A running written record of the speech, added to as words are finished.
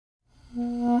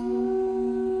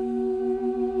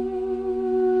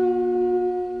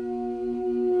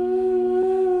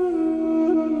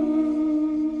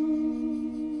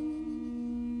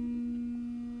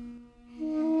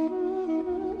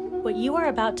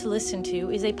about to listen to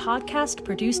is a podcast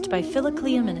produced by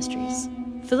Philokalia Ministries.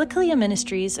 Philokalia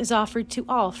Ministries is offered to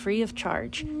all free of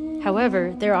charge.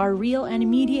 However, there are real and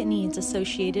immediate needs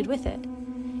associated with it.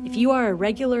 If you are a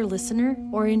regular listener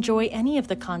or enjoy any of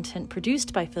the content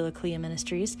produced by Philokalia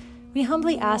Ministries, we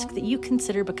humbly ask that you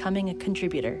consider becoming a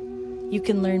contributor. You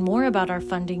can learn more about our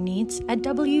funding needs at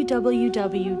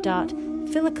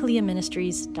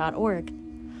www.philokaliaministries.org.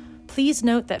 Please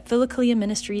note that Philokalia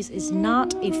Ministries is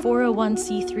not a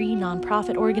 401c3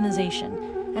 nonprofit organization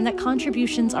and that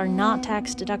contributions are not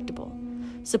tax deductible.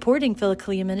 Supporting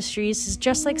Philokalia Ministries is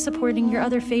just like supporting your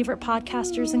other favorite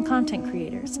podcasters and content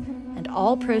creators, and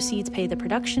all proceeds pay the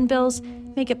production bills,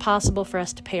 make it possible for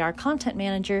us to pay our content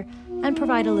manager, and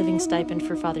provide a living stipend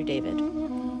for Father David.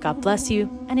 God bless you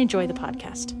and enjoy the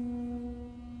podcast.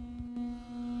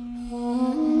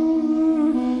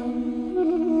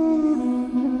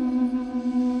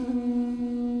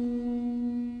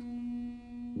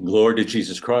 Glory to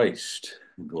Jesus Christ,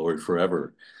 glory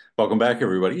forever. Welcome back,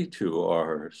 everybody, to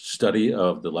our study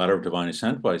of the Ladder of Divine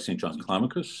Ascent by St. John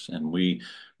Climacus. And we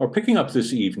are picking up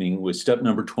this evening with step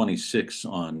number 26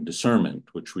 on discernment,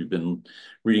 which we've been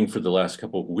reading for the last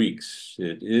couple of weeks.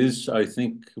 It is, I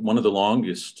think, one of the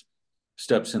longest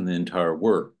steps in the entire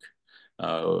work,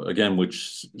 again,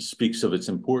 which speaks of its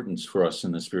importance for us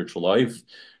in the spiritual life.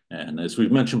 And as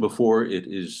we've mentioned before, it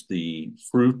is the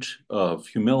fruit of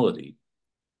humility.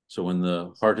 So when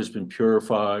the heart has been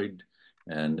purified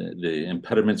and the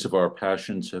impediments of our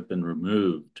passions have been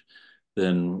removed,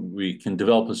 then we can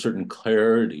develop a certain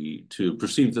clarity to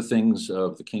perceive the things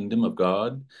of the kingdom of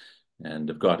God and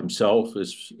of God himself,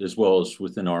 as well as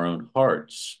within our own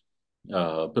hearts.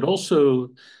 But also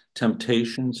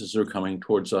temptations as they're coming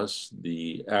towards us,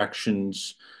 the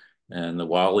actions and the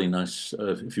wildliness,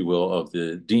 if you will, of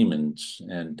the demons.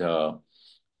 And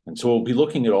so we'll be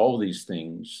looking at all of these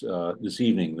things this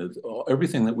evening,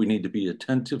 everything that we need to be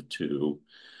attentive to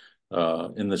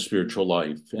in the spiritual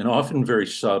life, and often very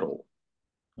subtle,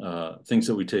 things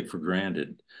that we take for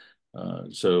granted.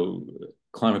 So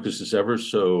Climacus is ever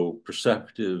so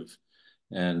perceptive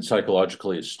and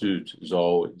psychologically astute, as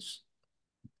always.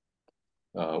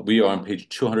 We are on page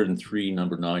 203,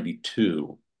 number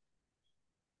 92.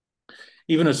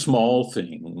 Even a small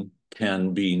thing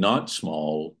can be not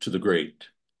small to the great.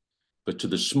 But to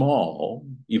the small,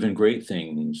 even great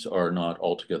things are not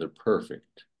altogether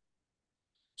perfect.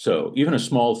 So even a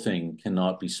small thing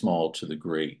cannot be small to the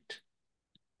great.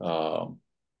 And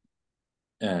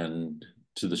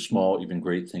to the small, even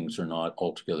great things are not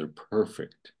altogether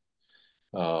perfect.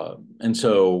 And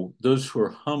so those who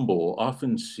are humble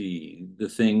often see the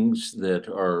things that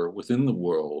are within the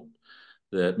world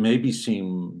that maybe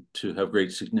seem to have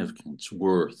great significance,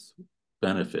 worth,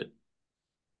 benefit.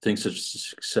 Things such as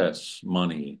success,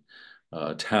 money,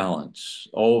 talents,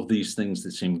 all of these things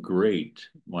that seem great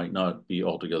might not be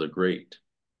altogether great.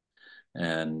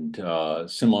 And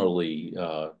similarly,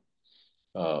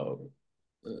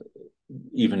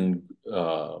 even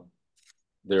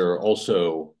they're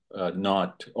also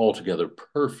not altogether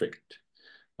perfect.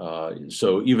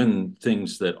 So even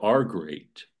things that are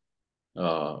great,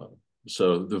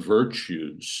 so the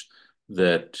virtues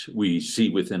that we see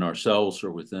within ourselves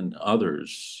or within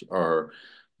others are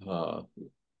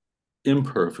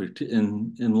imperfect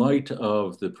in light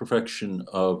of the perfection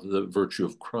of the virtue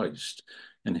of Christ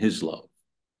and his love.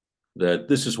 That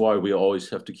this is why we always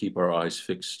have to keep our eyes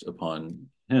fixed upon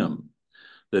him,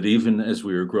 that even as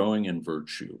we are growing in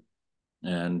virtue,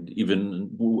 and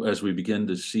even as we begin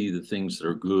to see the things that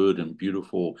are good and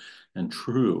beautiful and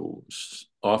true,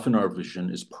 often our vision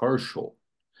is partial.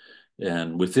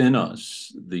 And within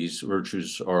us, these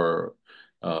virtues are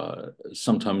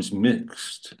sometimes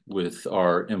mixed with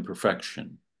our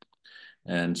imperfection.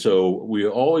 And so we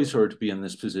always are to be in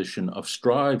this position of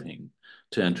striving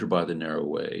to enter by the narrow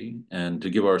way and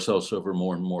to give ourselves over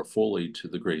more and more fully to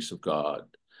the grace of God,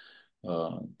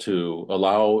 to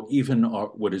allow even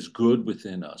what is good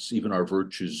within us, even our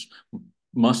virtues,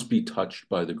 must be touched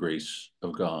by the grace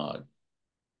of God.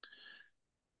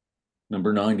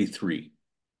 Number 93.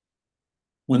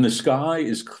 When the sky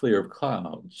is clear of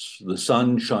clouds, the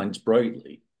sun shines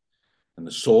brightly, and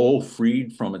the soul,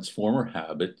 freed from its former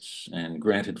habits and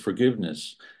granted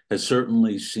forgiveness, has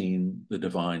certainly seen the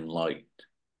divine light.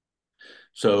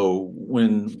 So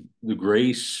when the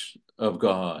grace of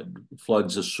God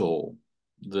floods a soul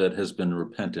that has been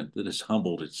repentant, that has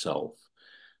humbled itself,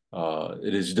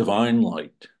 it is divine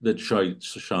light that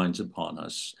shines upon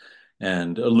us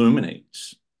and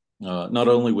illuminates not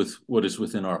only with what is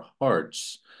within our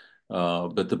hearts,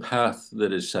 but the path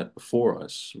that is set before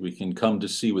us. We can come to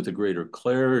see with a greater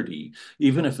clarity,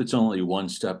 even if it's only one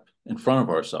step in front of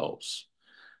ourselves.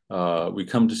 We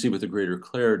come to see with a greater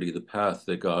clarity the path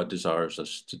that God desires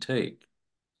us to take.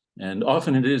 And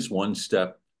often it is one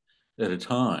step at a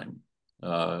time.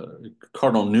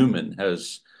 Cardinal Newman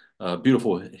has a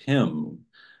beautiful hymn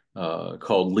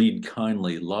called Lead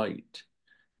Kindly Light.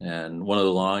 And one of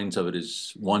the lines of it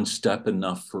is, one step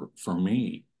enough for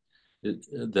me. Having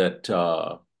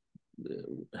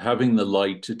the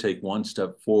light to take one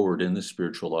step forward in the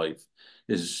spiritual life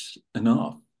is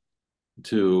enough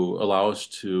to allow us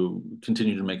to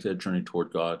continue to make that journey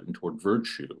toward God and toward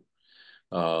virtue.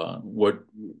 What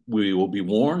we will be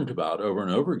warned about over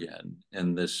and over again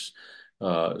in this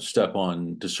step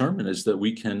on discernment is that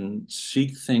we can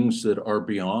seek things that are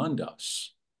beyond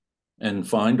us and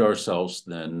find ourselves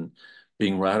then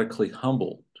being radically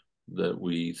humbled, that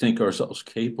we think ourselves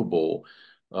capable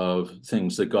of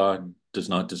things that God does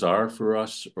not desire for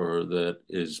us or that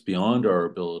is beyond our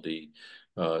ability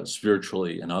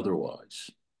spiritually and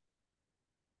otherwise.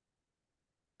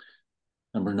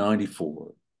 Number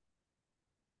 94.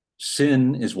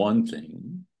 Sin is one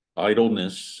thing,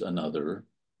 idleness another,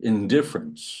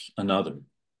 indifference another,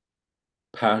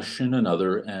 passion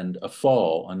another, and a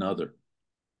fall another.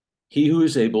 He who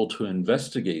is able to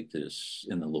investigate this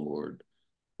in the Lord,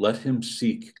 let him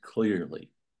seek clearly.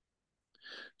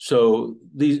 So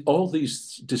all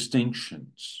these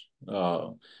distinctions,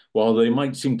 while they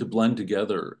might seem to blend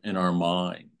together in our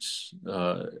minds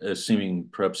as seeming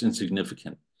perhaps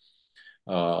insignificant,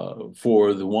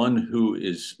 for the one who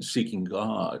is seeking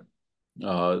God,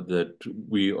 that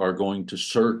we are going to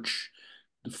search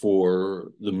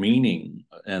for the meaning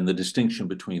and the distinction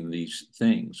between these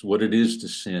things, what it is to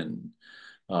sin,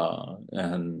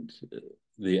 and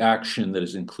the action that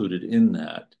is included in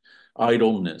that,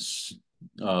 idleness,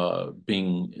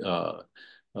 being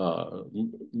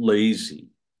lazy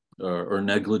or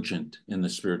negligent in the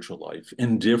spiritual life,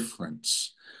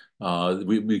 indifference.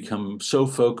 We become so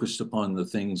focused upon the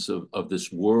things of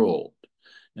this world,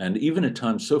 and even at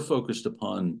times so focused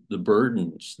upon the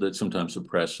burdens that sometimes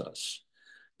oppress us,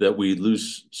 that we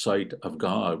lose sight of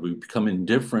God. We become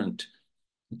indifferent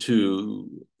to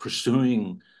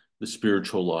pursuing the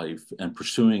spiritual life and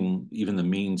pursuing even the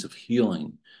means of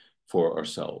healing for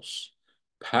ourselves.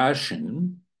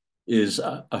 Passion is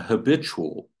a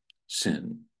habitual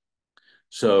sin.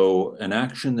 So an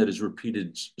action that is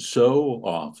repeated so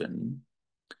often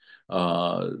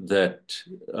that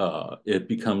it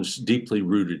becomes deeply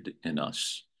rooted in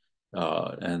us.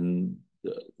 And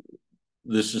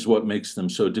this is what makes them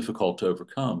so difficult to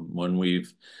overcome when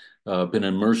we've been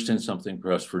immersed in something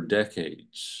perhaps for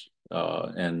decades.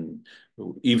 And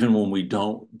even when we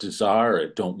don't desire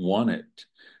it, don't want it,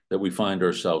 that we find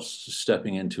ourselves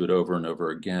stepping into it over and over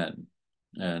again.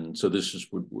 And so this is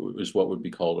what would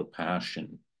be called a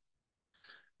passion.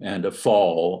 And a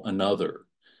fall, another.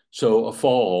 So a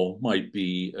fall might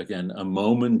be, again, a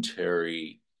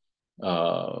momentary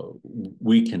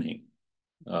weakening,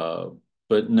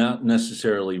 but not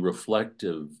necessarily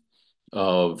reflective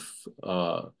of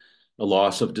a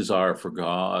loss of desire for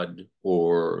God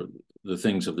or the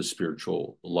things of the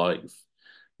spiritual life,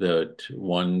 that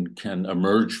one can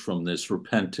emerge from this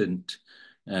repentant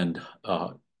and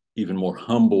even more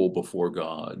humble before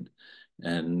God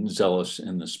and zealous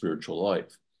in the spiritual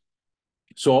life.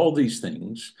 So all these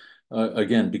things,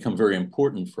 again, become very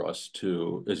important for us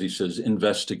to, as he says,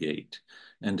 investigate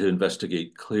and to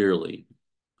investigate clearly.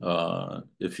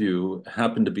 If you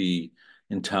happen to be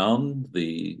in town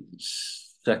the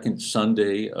second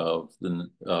Sunday of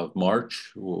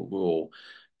March, we'll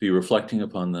be reflecting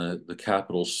upon the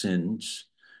capital sins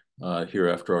here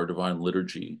after our divine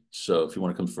liturgy. So if you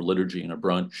want to come for liturgy and a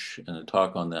brunch and a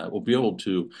talk on that, we'll be able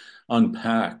to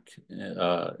unpack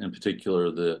in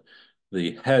particular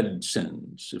the head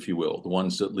sins, if you will, the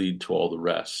ones that lead to all the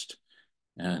rest.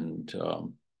 And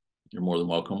you're more than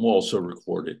welcome. We'll also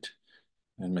record it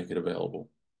and make it available.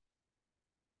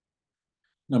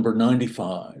 Number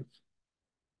 95.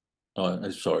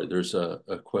 Sorry, there's a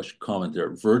comment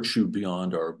there. Virtue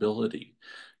beyond our ability.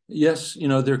 Yes,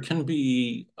 there can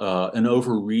be an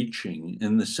overreaching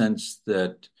in the sense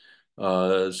that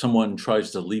someone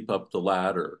tries to leap up the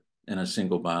ladder in a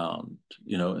single bound,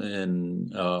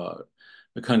 in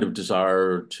a kind of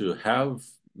desire to have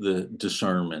the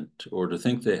discernment or to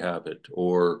think they have it,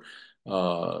 or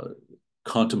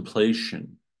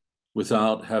contemplation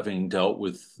without having dealt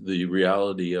with the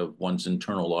reality of one's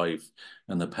internal life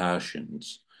and the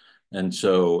passions. And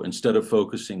so instead of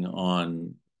focusing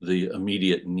on the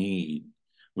immediate need,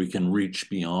 we can reach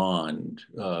beyond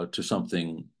to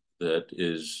something that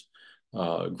is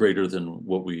greater than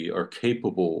what we are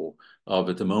capable of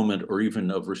at the moment, or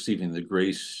even of receiving the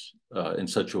grace in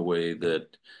such a way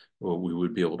that we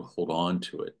would be able to hold on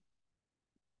to it.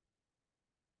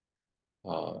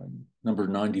 Number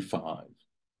 95.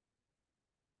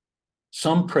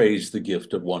 Some praise the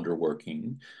gift of wonder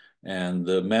working and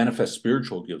the manifest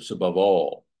spiritual gifts above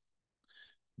all,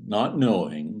 not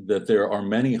knowing that there are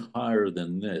many higher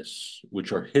than this,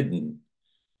 which are hidden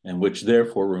and which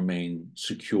therefore remain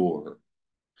secure.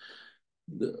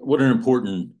 What an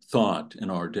important thought in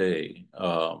our day.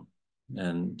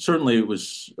 And certainly it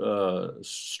was a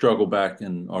struggle back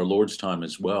in our Lord's time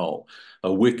as well.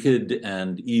 A wicked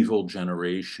and evil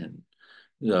generation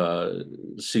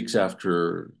seeks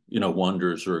after,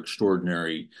 wonders or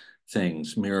extraordinary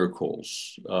things,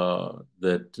 miracles,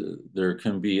 that there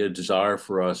can be a desire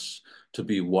for us to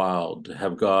be wild, to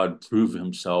have God prove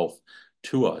himself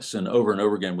to us. And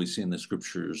over again, we see in the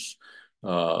scriptures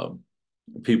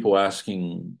people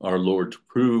asking our Lord to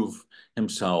prove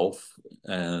himself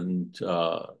and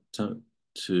to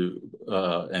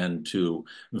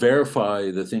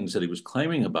verify the things that he was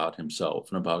claiming about himself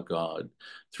and about God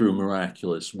through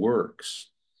miraculous works.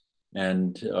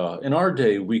 And in our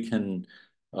day, we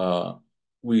will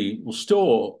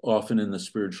still often in the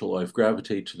spiritual life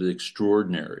gravitate to the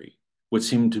extraordinary, what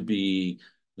seem to be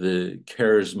the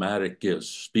charismatic gifts,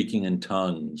 speaking in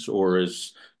tongues, or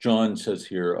as John says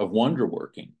here, of wonder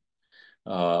working.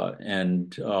 But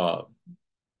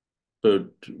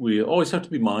we always have to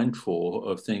be mindful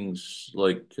of things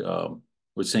like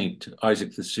what St.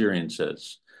 Isaac the Syrian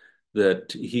says,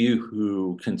 that he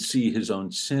who can see his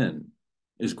own sin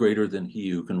is greater than he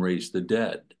who can raise the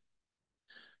dead.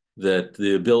 That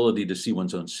the ability to see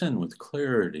one's own sin with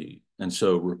clarity and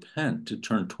so repent, to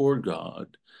turn toward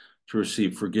God, to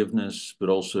receive forgiveness, but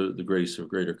also the grace of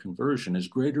greater conversion is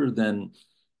greater than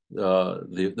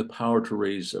the power to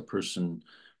raise a person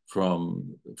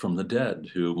from the dead,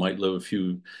 who might live a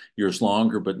few years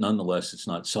longer, but nonetheless, it's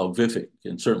not salvific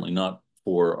and certainly not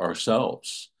for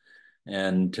ourselves.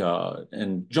 And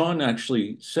John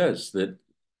actually says that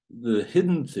the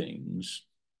hidden things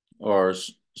are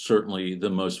certainly the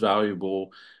most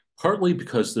valuable, partly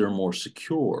because they're more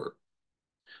secure,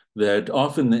 that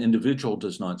often the individual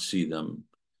does not see them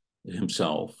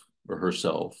himself or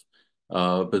herself,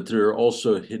 but they're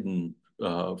also hidden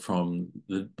from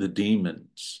the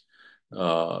demons,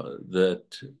 that,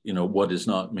 what is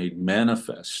not made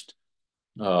manifest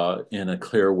in a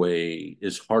clear way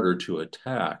is harder to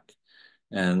attack.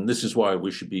 And this is why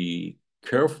we should be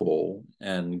careful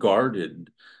and guarded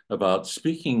about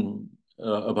speaking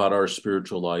about our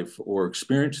spiritual life or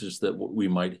experiences that we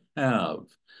might have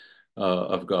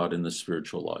of God in the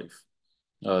spiritual life,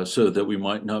 so that we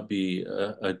might not be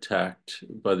attacked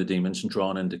by the demons and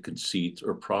drawn into conceit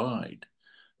or pride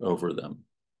over them.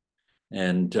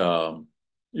 And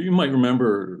you might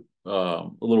remember a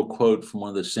little quote from one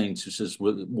of the saints who says,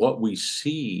 what we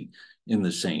see in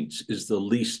the saints is the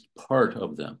least part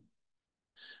of them.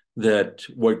 That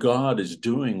what God is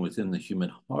doing within the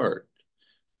human heart,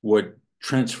 what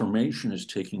transformation is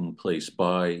taking place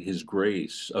by his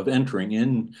grace of entering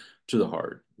into the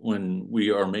heart, when we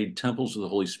are made temples of the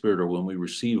Holy Spirit, or when we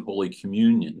receive Holy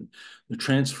Communion, the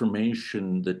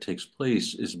transformation that takes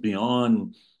place is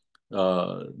beyond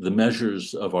the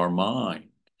measures of our mind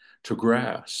to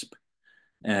grasp.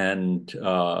 And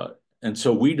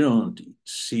so we don't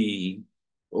see,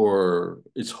 or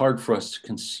it's hard for us to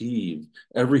conceive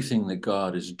everything that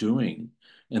God is doing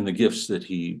in the gifts that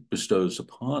he bestows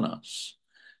upon us.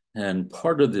 And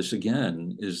part of this,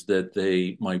 again, is that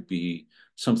they might be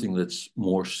something that's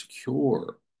more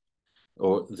secure,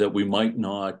 or that we might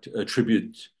not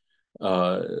attribute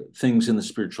things in the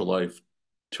spiritual life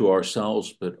to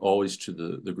ourselves, but always to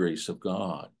the grace of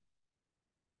God.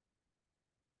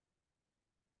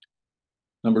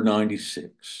 Number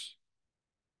 96.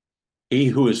 He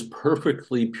who is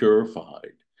perfectly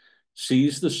purified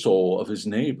sees the soul of his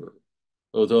neighbor,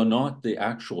 although not the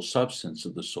actual substance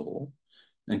of the soul,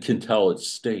 and can tell its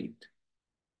state.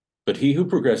 But he who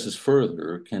progresses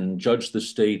further can judge the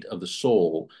state of the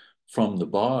soul from the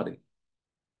body.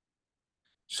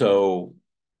 So,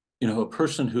 a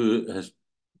person who has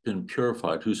been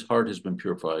purified, whose heart has been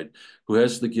purified, who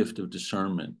has the gift of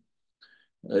discernment,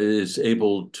 is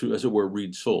able to, as it were,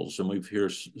 read souls. And we've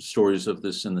heard stories of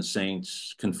this in the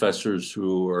saints, confessors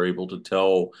who are able to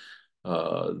tell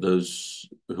those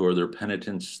who are their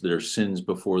penitents their sins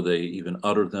before they even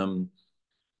utter them,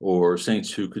 or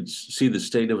saints who could see the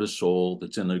state of a soul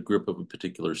that's in the grip of a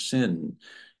particular sin.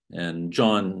 And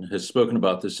John has spoken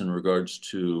about this in regards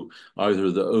to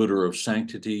either the odor of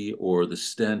sanctity or the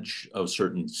stench of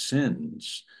certain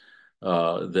sins,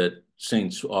 that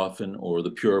saints often, or the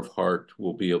pure of heart,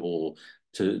 will be able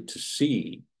to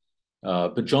see.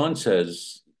 But John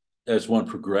says, as one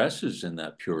progresses in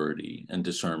that purity and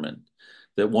discernment,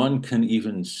 that one can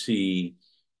even see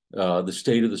the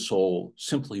state of the soul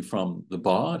simply from the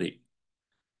body,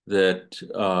 that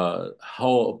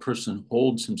how a person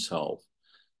holds himself,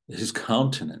 his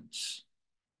countenance,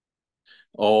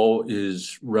 all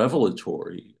is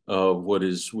revelatory of what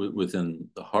is within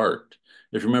the heart.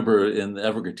 If you remember in the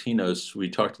Evergetinos, we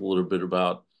talked a little bit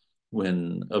about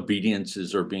when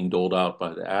obediences are being doled out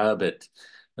by the abbot,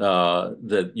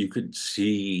 that you could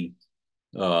see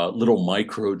little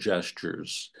micro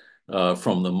gestures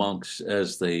from the monks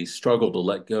as they struggle to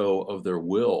let go of their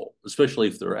will, especially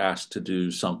if they're asked to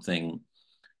do something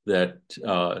that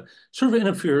sort of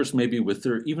interferes maybe with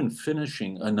their even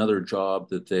finishing another job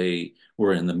that they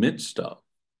were in the midst of,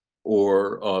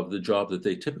 or of the job that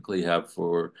they typically have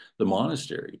for the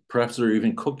monastery. Perhaps they're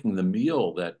even cooking the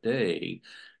meal that day,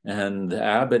 and the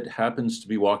abbot happens to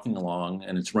be walking along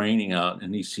and it's raining out,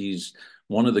 and he sees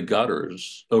one of the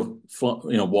gutters of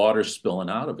water spilling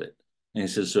out of it. And he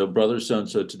says, so brother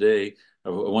so-and-so, today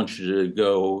I want you to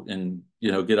go and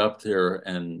get up there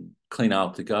and clean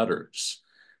out the gutters.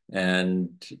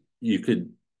 And you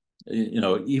could,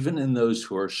 even in those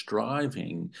who are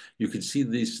striving, you could see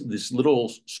this little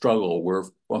struggle where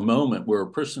a moment where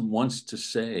a person wants to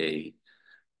say,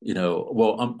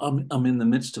 well, I'm in the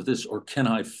midst of this, or can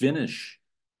I finish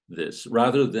this,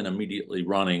 rather than immediately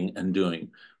running and doing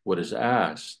what is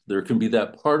asked. There can be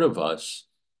that part of us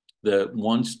that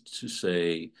wants to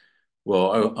say,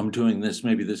 well, I'm doing this,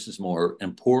 maybe this is more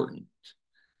important.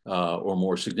 Or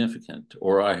more significant,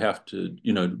 or I have to,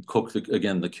 cook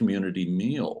the community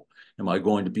meal. Am I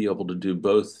going to be able to do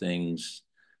both things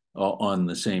on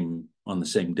the same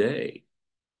day?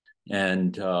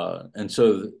 And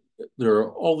so there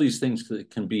are all these things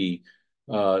that can be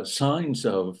signs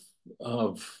of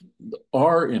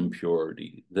our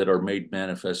impurity that are made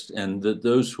manifest, and that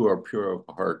those who are pure of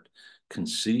heart can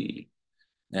see.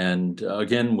 And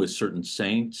again, with certain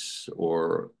saints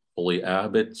or holy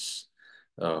abbots,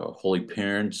 holy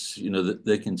parents, that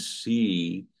they can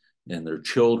see in their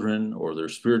children or their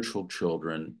spiritual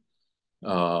children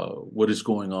what is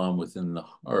going on within the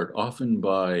heart, often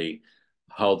by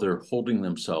how they're holding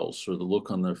themselves, or the look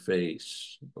on their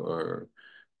face, or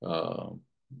how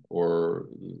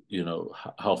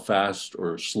fast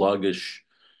or sluggish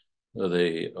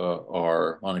they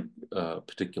are on a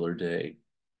particular day.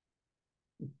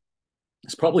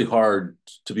 It's probably hard,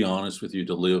 to be honest with you,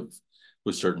 to live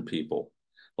with certain people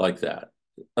like that.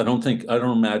 I don't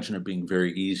imagine it being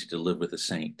very easy to live with a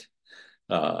saint.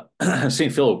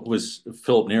 Saint Philip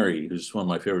Neri, who's one of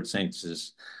my favorite saints,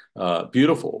 is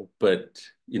beautiful, but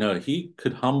he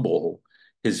could humble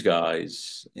his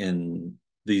guys in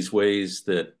these ways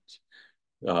that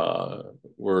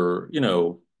were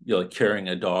like carrying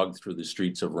a dog through the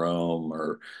streets of Rome,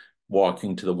 or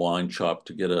walking to the wine shop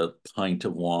to get a pint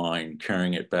of wine,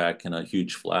 carrying it back in a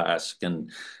huge flask, and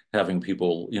having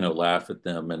people, laugh at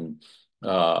them. And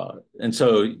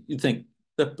so you think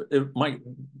that it might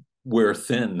wear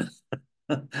thin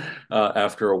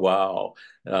after a while.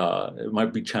 It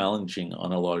might be challenging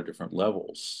on a lot of different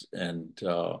levels.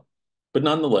 But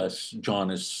nonetheless,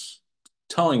 John is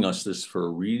telling us this for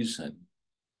a reason,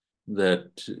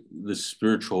 that the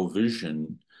spiritual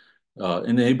vision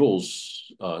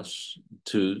enables us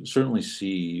to certainly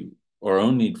see our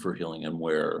own need for healing and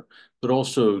wear, but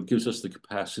also gives us the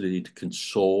capacity to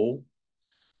console,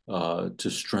 to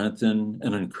strengthen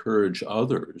and encourage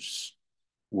others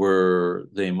where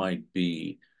they might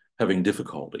be having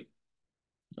difficulty.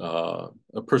 A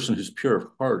person who's pure of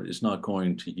heart is not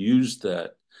going to use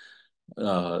that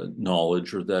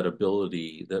knowledge or that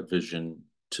ability, that vision,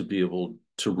 to be able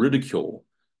to ridicule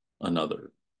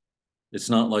another. It's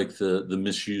not like the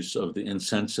misuse of the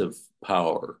insensitive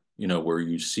power, where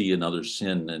you see another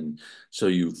sin and so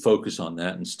you focus on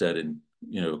that instead and,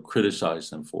 criticize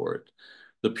them for it.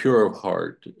 The pure of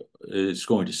heart is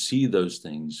going to see those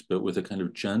things, but with a kind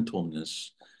of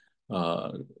gentleness,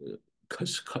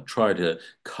 try to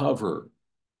cover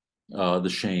the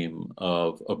shame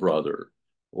of a brother,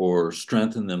 or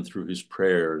strengthen them through his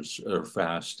prayers or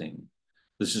fasting.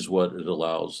 This is what it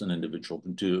allows an individual to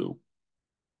do.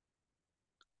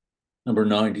 Number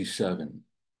 97.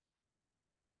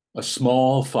 A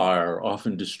small fire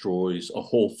often destroys a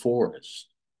whole forest.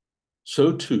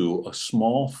 So too, a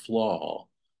small flaw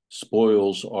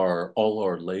spoils all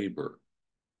our labor.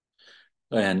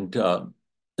 And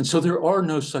so there are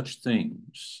no such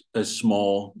things as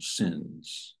small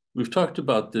sins. We've talked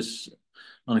about this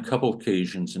on a couple of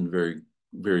occasions in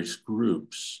various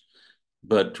groups,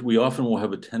 but we often will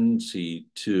have a tendency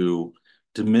to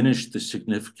diminish the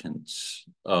significance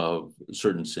of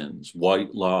certain sins,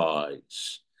 white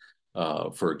lies,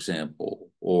 for example,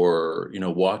 or,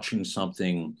 watching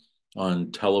something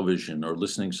on television or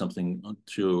listening something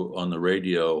to on the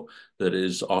radio that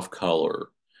is off color,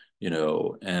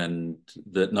 and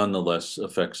that nonetheless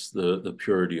affects the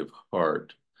purity of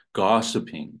heart.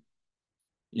 Gossiping,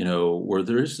 where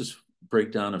there is this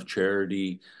breakdown of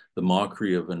charity, the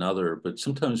mockery of another, but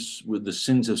sometimes with the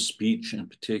sins of speech in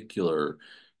particular,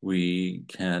 we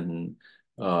can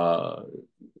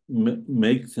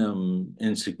make them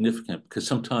insignificant because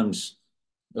sometimes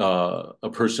a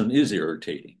person is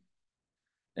irritating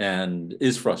and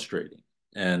is frustrating.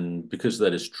 And because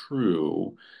that is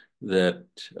true, that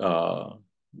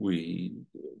we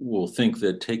will think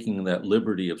that taking that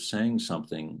liberty of saying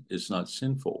something is not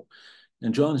sinful.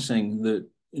 And John is saying that,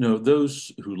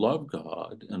 those who love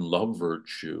God and love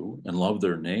virtue and love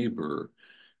their neighbor,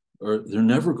 they're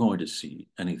never going to see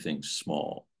anything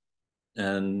small.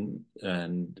 And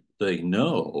they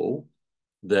know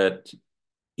that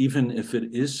even if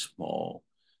it is small,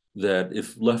 that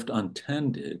if left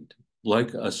untended,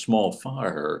 like a small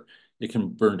fire, it can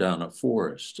burn down a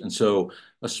forest. And so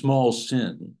a small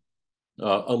sin,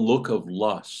 a look of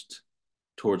lust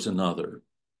towards another,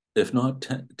 if not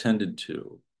tended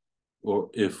to,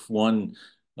 or if one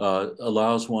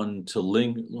allows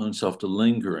oneself to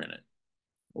linger in it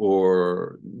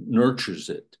or nurtures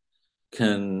it,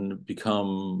 can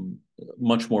become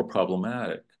much more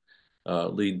problematic,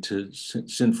 lead to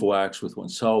sinful acts with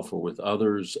oneself or with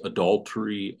others,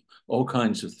 adultery, all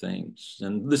kinds of things.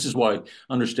 And this is why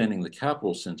understanding the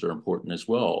capital sins are important as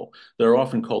well. They're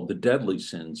often called the deadly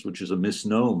sins, which is a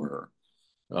misnomer.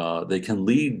 They can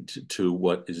lead to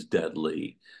what is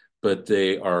deadly, but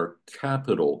they are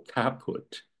capital,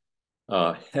 caput,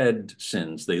 head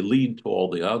sins. They lead to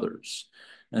all the others.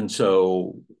 And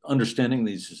so understanding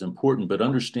these is important, but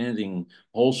understanding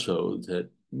also that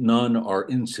none are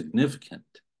insignificant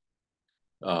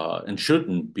and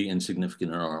shouldn't be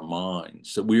insignificant in our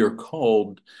minds. So we are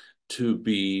called to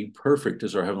be perfect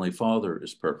as our Heavenly Father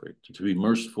is perfect, to be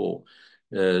merciful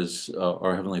as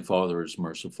our Heavenly Father is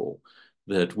merciful,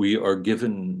 that we are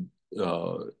given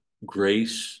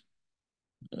grace,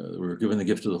 we're given the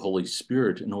gift of the Holy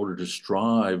Spirit in order to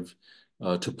strive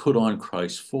to put on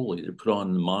Christ fully, to put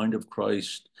on the mind of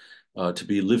Christ, to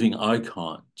be living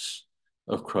icons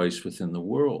of Christ within the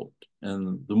world.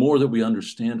 And the more that we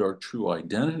understand our true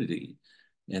identity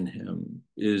in him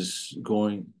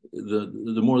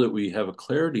the more that we have a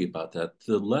clarity about that,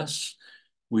 the less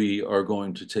we are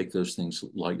going to take those things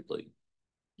lightly,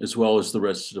 as well as the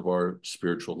rest of our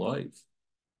spiritual life.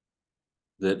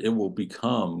 That it will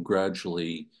become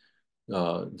gradually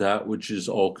that which is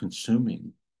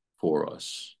all-consuming for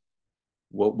us.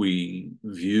 What we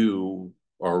view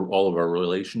all of our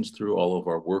relations through, all of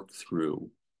our work through,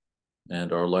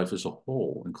 and our life as a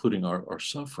whole, including our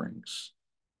sufferings.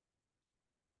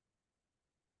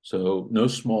 So no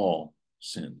small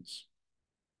sins.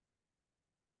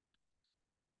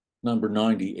 Number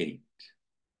 98.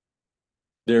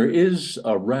 There is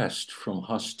a rest from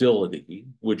hostility,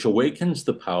 which awakens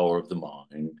the power of the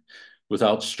mind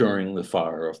without stirring the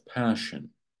fire of passion.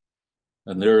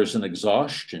 And there is an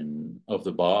exhaustion of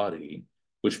the body,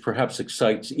 which perhaps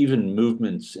excites even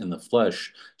movements in the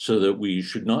flesh, so that we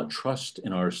should not trust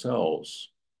in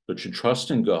ourselves, but should trust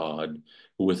in God,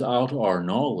 who without our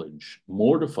knowledge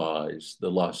mortifies the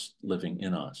lust living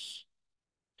in us.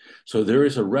 So there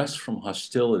is a rest from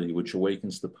hostility, which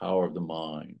awakens the power of the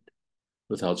mind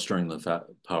without stirring the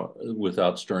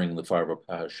fire of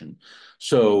passion.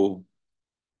 So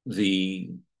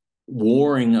the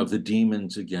warring of the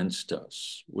demons against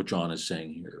us, what John is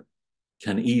saying here,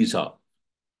 can ease up.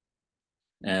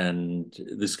 And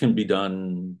this can be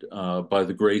done by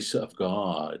the grace of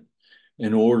God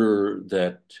in order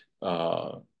that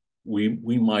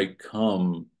we might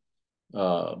come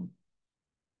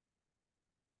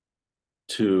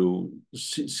to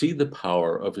see the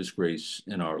power of his grace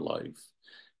in our life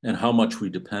and how much we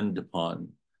depend upon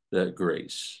that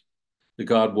grace. That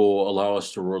God will allow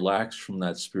us to relax from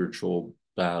that spiritual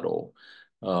battle,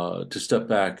 to step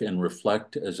back and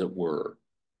reflect, as it were,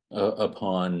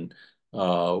 upon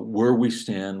where we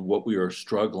stand, what we are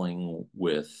struggling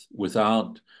with,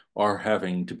 without our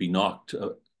having to be knocked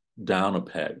down a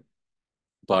peg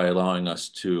by allowing us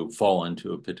to fall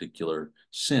into a particular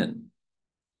sin.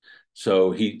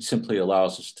 So he simply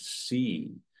allows us to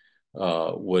see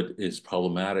what is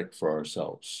problematic for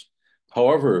ourselves.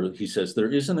 However, he says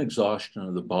there is an exhaustion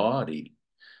of the body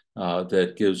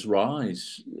that gives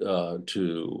rise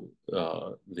to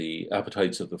the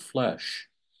appetites of the flesh.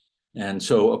 And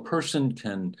so a person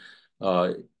can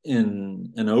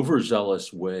in an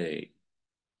overzealous way,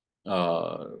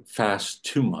 fast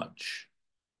too much,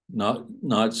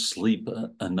 not sleep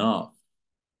enough,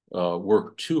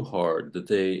 work too hard, that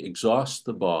they exhaust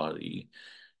the body.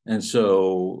 And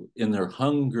so in their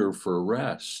hunger for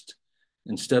rest,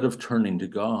 instead of turning to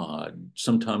God,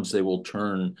 sometimes they will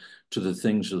turn to the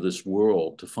things of this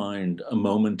world to find a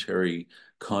momentary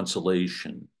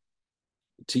consolation,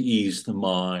 to ease the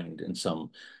mind in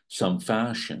some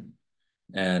fashion.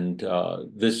 And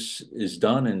this is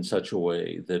done in such a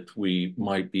way that we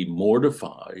might be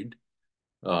mortified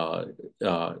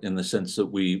in the sense that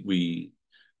we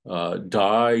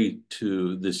die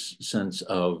to this sense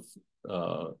of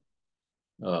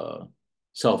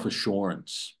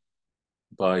self-assurance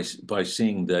by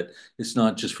seeing that it's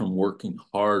not just from working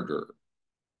harder.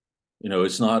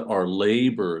 It's not our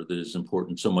labor that is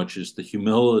important so much as the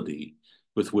humility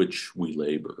with which we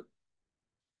labor.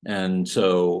 And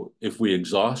so if we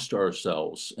exhaust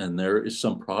ourselves, and there is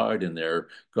some pride in there,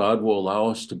 God will allow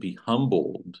us to be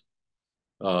humbled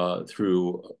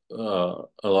through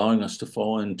allowing us to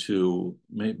fall into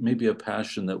maybe a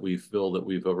passion that we feel that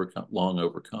we've long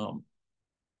overcome.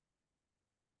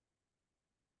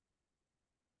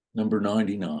 Number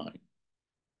 99.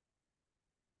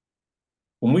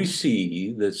 When we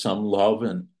see that some love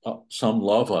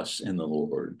us in the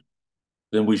Lord,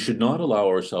 then we should not allow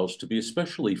ourselves to be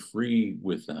especially free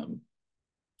with them,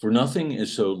 for nothing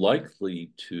is so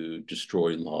likely to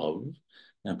destroy love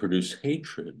and produce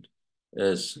hatred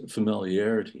as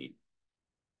familiarity.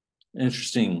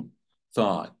 Interesting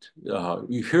thought.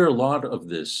 You hear a lot of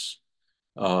this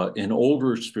in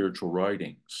older spiritual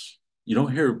writings. You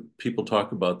don't hear people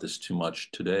talk about this too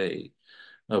much today,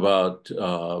 about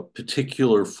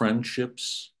particular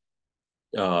friendships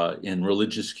in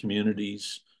religious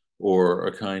communities, or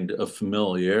a kind of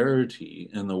familiarity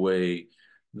in the way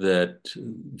that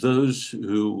those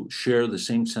who share the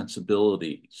same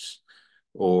sensibilities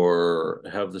or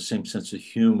have the same sense of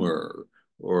humor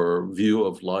or view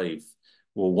of life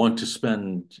will want to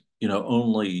spend,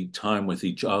 only time with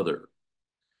each other.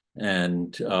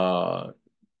 And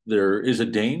there is a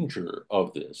danger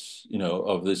of this,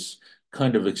 of this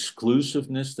kind of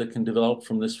exclusiveness that can develop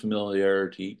from this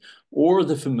familiarity, or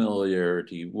the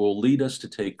familiarity will lead us to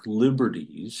take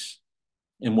liberties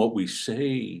in what we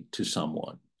say to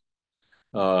someone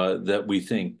that we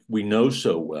think we know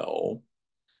so well.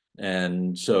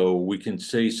 And so we can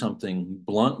say something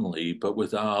bluntly, but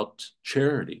without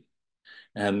charity.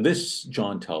 And this,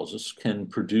 John tells us, can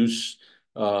produce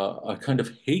a kind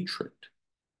of hatred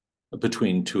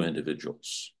between two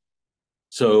individuals.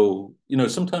 So,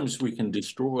 sometimes we can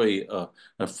destroy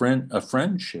a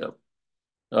friendship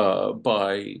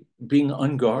by being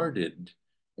unguarded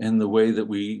in the way that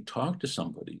we talk to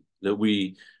somebody, that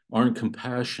we aren't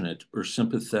compassionate or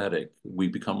sympathetic. We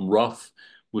become rough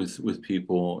with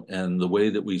people and the way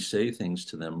that we say things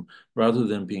to them, rather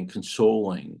than being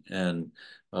consoling and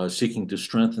seeking to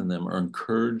strengthen them or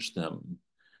encourage them.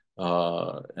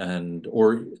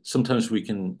 Or sometimes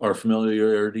our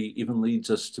familiarity even leads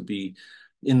us to be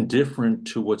indifferent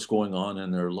to what's going on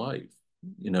in their life.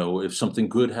 If something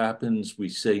good happens, we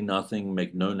say nothing,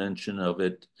 make no mention of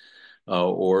it,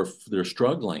 or if they're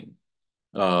struggling,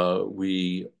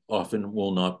 we often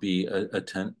will not be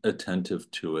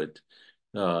attentive to it.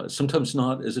 Sometimes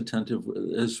not as attentive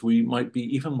as we might be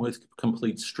even with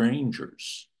complete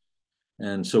strangers.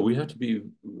 And so we have to be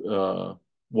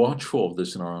watchful of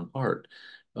this in our own heart.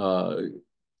 The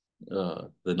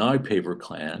Nypaver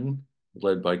Clan,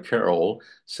 led by Carol,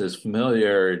 says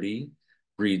familiarity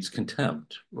breeds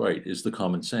contempt, right, is the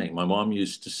common saying. My mom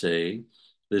used to say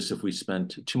this if we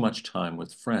spent too much time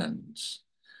with friends.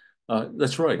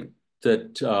 That's right,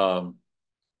 that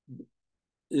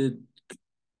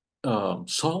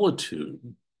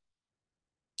solitude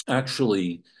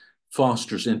actually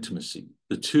fosters intimacy.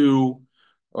 The two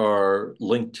are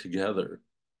linked together.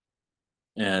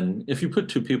 And if you put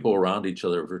two people around each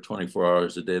other for 24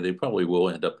 hours a day, they probably will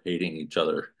end up hating each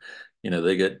other.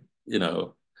 They get,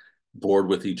 bored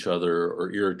with each other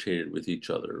or irritated with each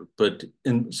other. But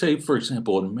say, for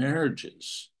example, in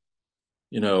marriages,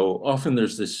 often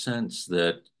there's this sense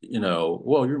that,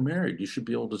 well, you're married, you should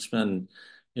be able to spend,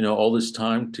 all this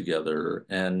time together.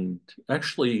 And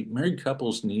actually, married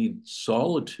couples need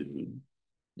solitude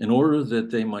in order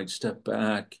that they might step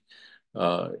back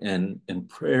in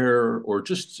prayer, or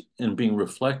just in being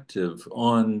reflective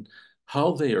on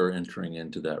how they are entering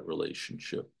into that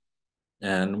relationship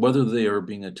and whether they are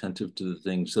being attentive to the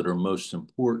things that are most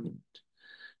important.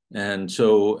 And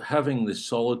so having this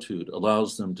solitude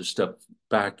allows them to step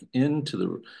back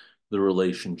into the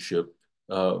relationship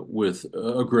with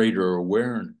a greater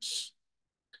awareness.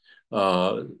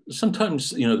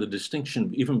 Sometimes, the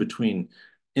distinction even between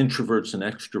introverts and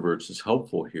extroverts is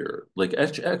helpful here. Like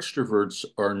extroverts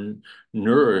are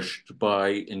nourished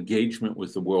by engagement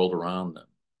with the world around them.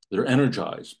 They're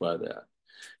energized by that.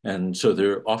 And so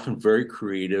they're often very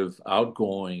creative,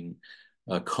 outgoing,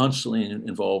 constantly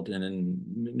involved in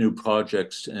new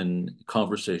projects and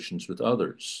conversations with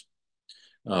others.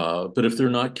 But if they're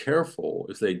not careful,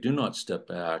 if they do not step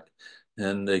back,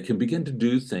 then they can begin to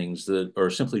do things that are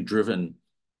simply driven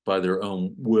by their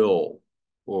own will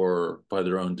or by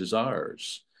their own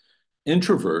desires.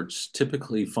 Introverts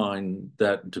typically find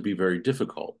that to be very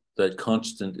difficult, that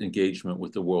constant engagement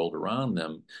with the world around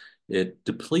them. It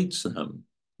depletes them.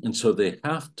 And so they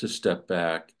have to step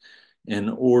back in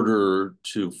order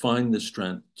to find the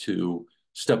strength to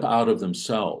step out of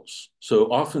themselves.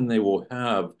 So often they will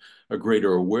have a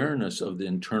greater awareness of the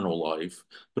internal life,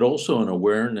 but also an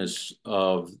awareness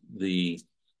of the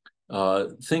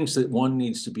things that one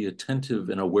needs to be attentive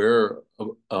and aware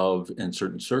of in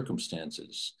certain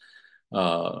circumstances.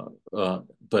 So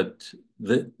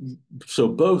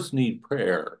both need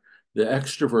prayer. The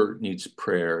extrovert needs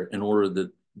prayer in order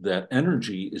that that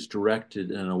energy is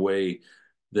directed in a way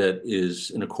that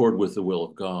is in accord with the will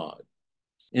of God.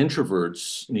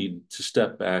 Introverts need to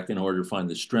step back in order to find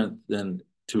the strength then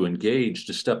to engage,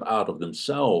 to step out of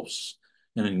themselves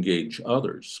and engage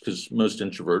others. Because most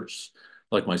introverts,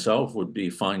 like myself, would be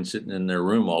fine sitting in their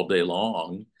room all day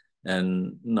long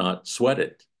and not sweat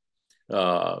it.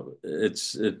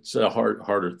 It's a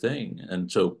harder thing.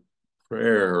 And so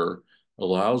prayer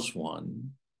allows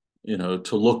one,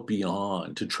 to look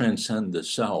beyond, to transcend the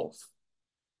self,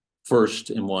 first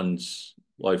in one's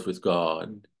life with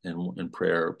God and in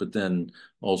prayer, but then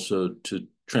also to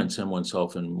transcend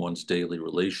oneself in one's daily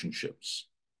relationships.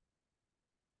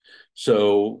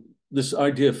 So this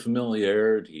idea of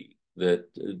familiarity that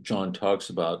John talks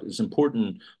about is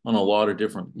important on a lot of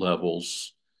different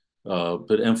levels,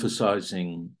 but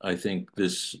emphasizing, I think,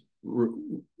 this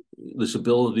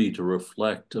ability to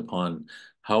reflect upon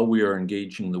how we are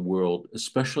engaging the world,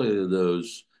 especially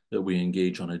those that we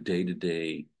engage on a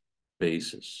day-to-day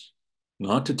basis.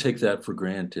 Not to take that for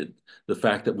granted. The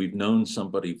fact that we've known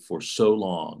somebody for so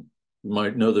long, we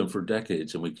might know them for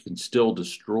decades, and we can still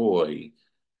destroy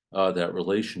that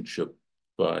relationship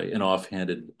by an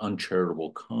offhanded, uncharitable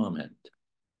comment.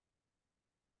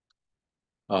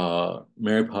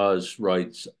 Marypaz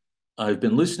writes, I've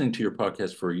been listening to your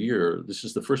podcast for a year. This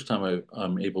is the first time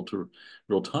I'm able to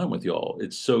real time with y'all.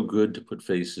 It's so good to put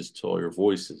faces to all your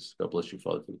voices. God bless you,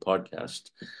 Father, for the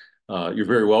podcast. You're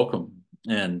very welcome.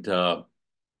 And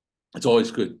it's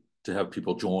always good to have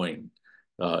people join.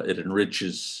 It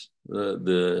enriches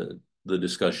the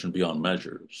discussion beyond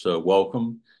measure. So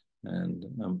welcome. And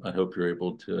I hope you're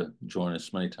able to join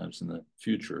us many times in the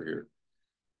future here.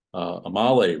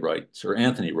 Amale writes, or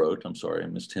Anthony wrote, I'm sorry, I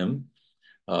missed him.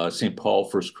 St. Paul,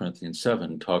 1 Corinthians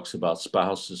 7, talks about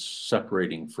spouses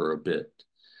separating for a bit.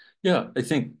 Yeah, I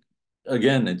think,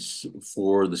 again, it's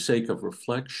for the sake of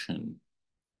reflection.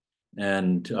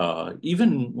 And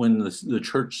even when the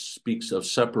church speaks of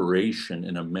separation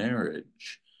in a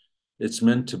marriage, it's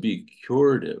meant to be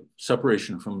curative,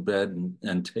 separation from bed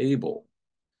and table,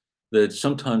 that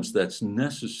sometimes that's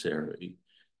necessary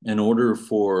in order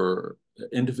for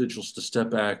individuals to step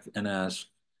back and ask,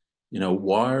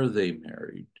 why are they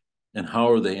married and how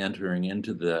are they entering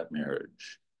into that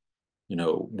marriage?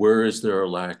 Where is there a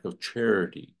lack of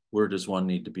charity? Where does one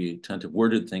need to be attentive? Where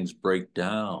did things break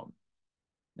down?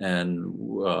 And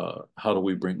how do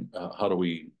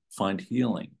we find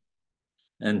healing?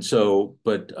 And so,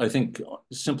 but I think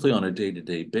simply on a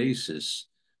day-to-day basis,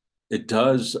 it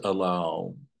does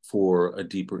allow for a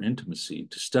deeper intimacy,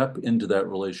 to step into that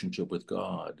relationship with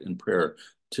God in prayer,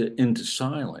 into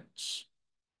silence.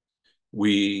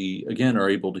 We, again, are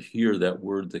able to hear that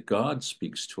word that God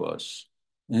speaks to us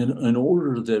in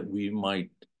order that we might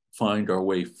find our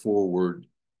way forward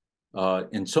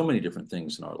in so many different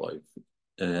things in our life,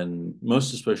 and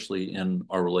most especially in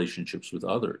our relationships with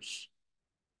others.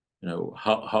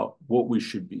 What we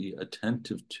should be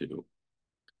attentive to.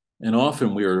 And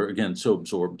often we are, again, so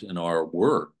absorbed in our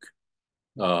work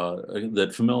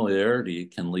that familiarity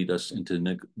can lead us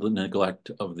into the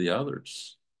neglect of the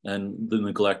others and the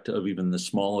neglect of even the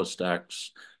smallest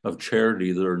acts of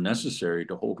charity that are necessary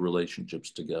to hold relationships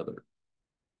together.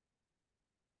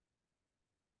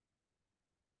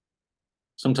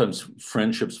 Sometimes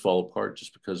friendships fall apart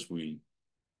just because we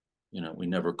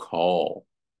never call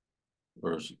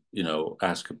or,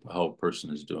 ask how a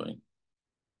person is doing.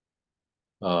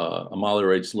 Amale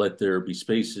writes, let there be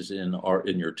spaces in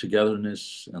your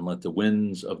togetherness, and let the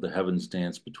winds of the heavens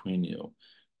dance between you.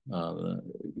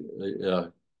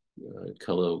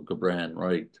 Khalil Gibran,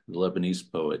 right, the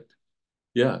Lebanese poet.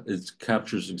 Yeah, it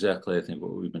captures exactly, I think,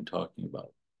 what we've been talking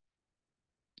about.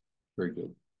 Very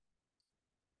good.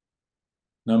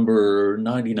 Number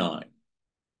 99.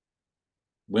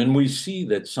 When we see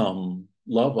that some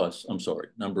love us,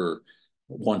 number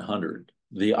 100.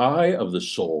 The eye of the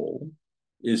soul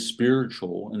is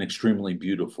spiritual and extremely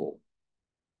beautiful.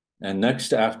 And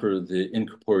next after the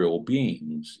incorporeal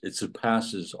beings, it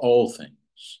surpasses all things.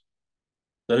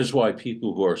 That is why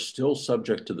people who are still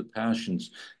subject to the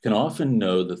passions can often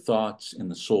know the thoughts in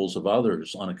the souls of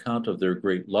others on account of their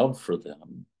great love for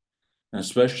them, and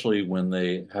especially when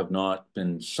they have not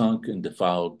been sunk and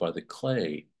defiled by the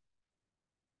clay.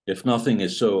 If nothing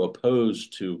is so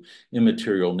opposed to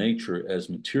immaterial nature as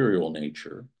material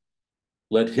nature,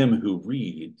 let him who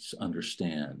reads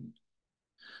understand.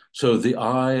 So the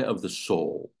eye of the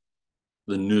soul,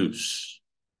 the nous,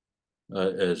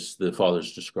 as the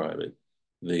fathers describe it,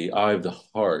 the eye of the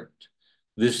heart,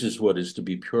 this is what is to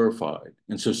be purified.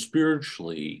 And so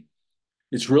spiritually,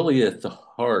 it's really at the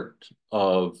heart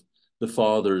of the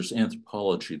fathers'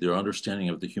 anthropology, their understanding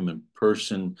of the human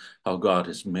person, how God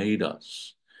has made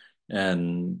us.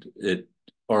 And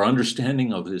our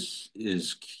understanding of this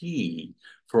is key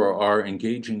for our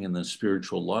engaging in the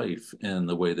spiritual life in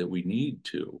the way that we need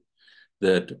to,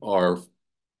 that our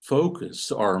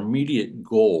focus, our immediate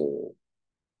goal,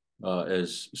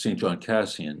 as St. John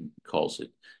Cassian calls it,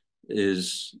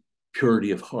 is purity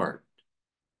of heart,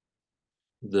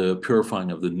 the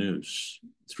purifying of the nous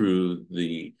through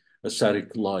the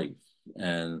ascetic life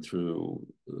and through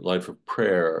the life of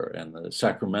prayer and the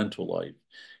sacramental life,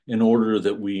 in order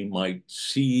that we might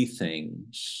see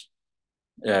things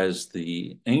as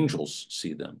the angels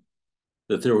see them,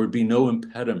 that there would be no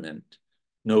impediment,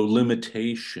 no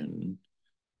limitation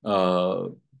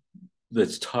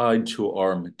that's tied to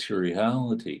our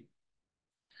materiality.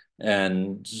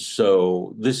 And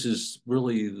so this is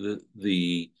really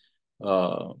the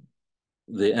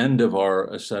end of our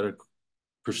ascetic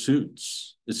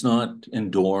pursuits. It's not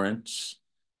endurance.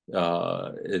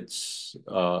 It's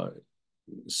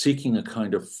seeking a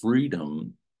kind of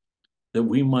freedom that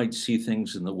we might see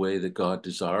things in the way that God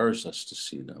desires us to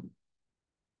see them,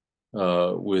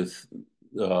 as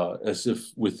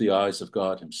if with the eyes of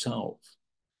God Himself.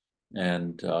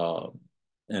 And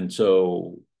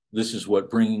so this is what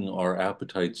bringing our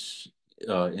appetites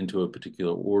into a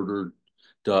particular order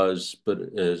does, but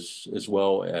as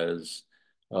well as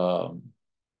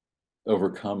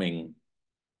overcoming,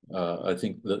 I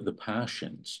think, the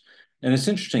passions. And it's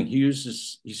interesting, he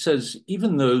says,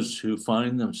 even those who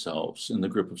find themselves in the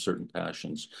grip of certain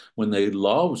passions, when they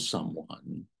love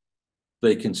someone,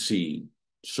 they can see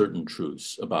certain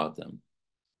truths about them.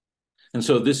 And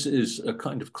so this is a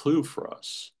kind of clue for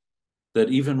us that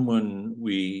even when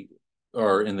we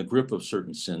are in the grip of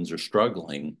certain sins or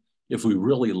struggling, if we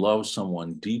really love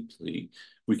someone deeply,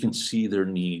 we can see their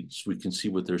needs, we can see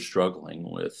what they're struggling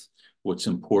with, what's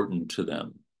important to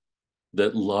them.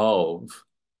 That love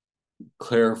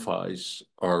clarifies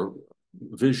our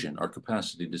vision, our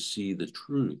capacity to see the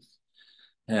truth.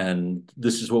 And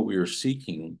this is what we are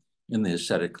seeking in the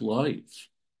ascetic life,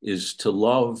 is to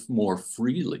love more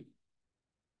freely.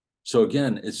 So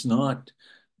again, it's not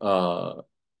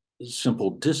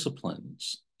simple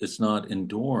disciplines. It's not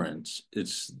endurance.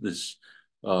 It's this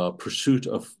pursuit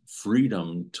of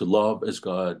freedom to love as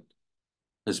God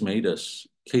has made us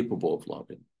capable of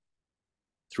loving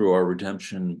through our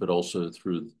redemption, but also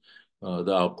through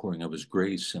the outpouring of His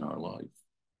grace in our life.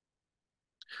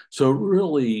 So it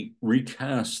really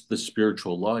recasts the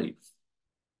spiritual life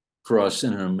for us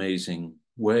in an amazing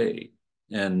way.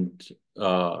 And,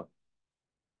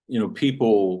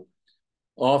 people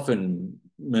often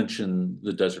mention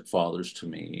the Desert Fathers to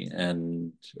me,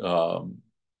 and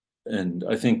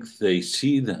I think they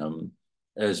see them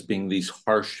as being these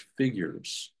harsh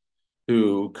figures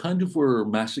who kind of were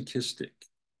masochistic,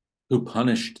 who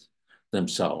punished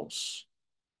themselves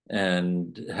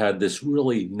and had this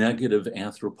really negative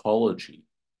anthropology.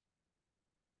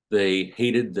 They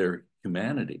hated their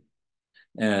humanity.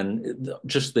 And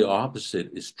just the opposite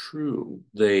is true.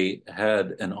 They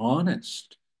had an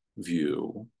honest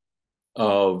view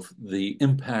of the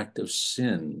impact of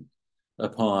sin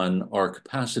upon our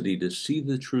capacity to see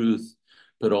the truth,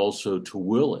 but also to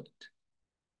will it,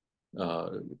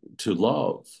 to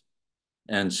love.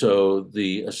 And so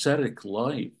the ascetic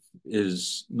life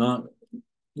is not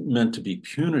meant to be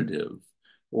punitive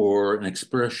or an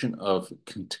expression of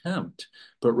contempt,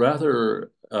 but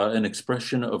rather an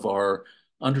expression of our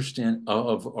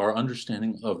our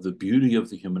understanding of the beauty of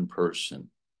the human person,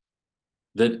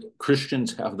 that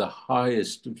Christians have the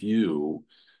highest view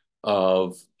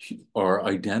of our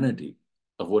identity,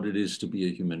 of what it is to be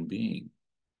a human being.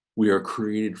 We are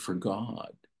created for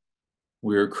God.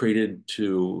 We are created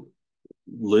to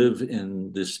live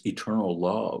in this eternal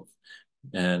love.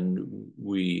 And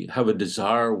we have a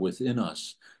desire within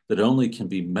us that only can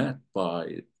be met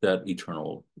by that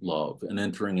eternal love and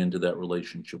entering into that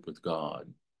relationship with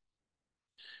God.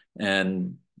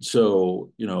 And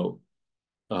so,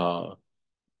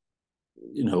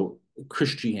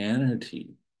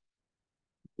 Christianity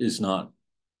is not,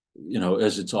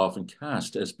 as it's often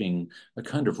cast, as being a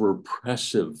kind of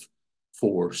repressive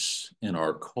force in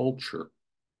our culture.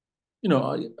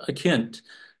 I can't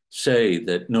say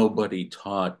that nobody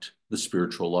taught the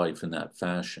spiritual life in that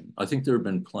fashion. I think there have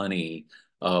been plenty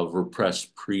of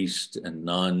repressed priests and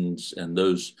nuns and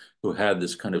those who had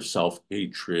this kind of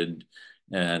self-hatred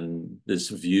and this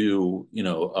view,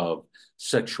 of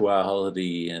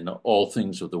sexuality and all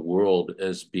things of the world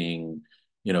as being,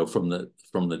 from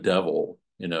the devil,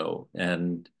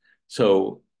 and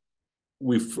so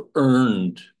we've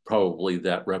earned probably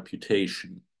that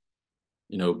reputation.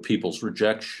 People's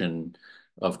rejection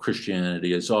of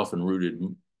Christianity is often rooted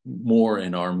more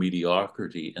in our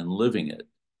mediocrity and living it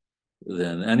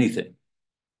than anything,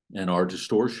 and our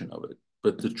distortion of it.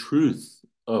 But the truth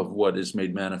of what is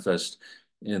made manifest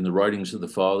in the writings of the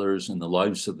fathers and the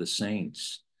lives of the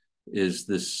saints is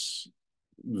this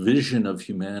vision of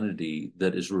humanity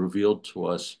that is revealed to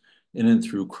us in and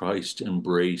through Christ's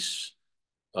embrace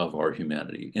of our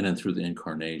humanity, in and through the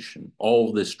incarnation. All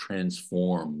of this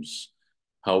transforms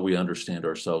how we understand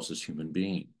ourselves as human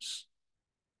beings.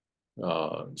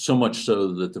 So much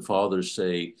so that the fathers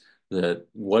say that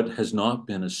what has not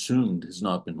been assumed has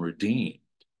not been redeemed.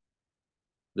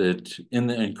 That in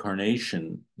the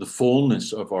incarnation, the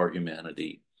fullness of our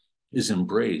humanity is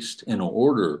embraced in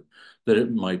order that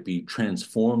it might be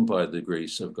transformed by the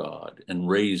grace of God and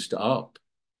raised up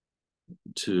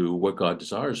to what God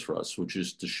desires for us, which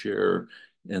is to share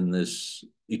in this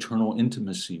eternal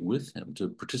intimacy with him, to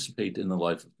participate in the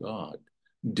life of God,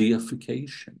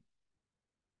 deification.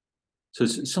 So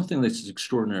it's something that's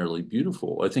extraordinarily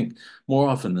beautiful. I think more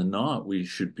often than not, we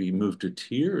should be moved to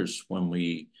tears when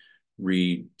we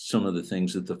read some of the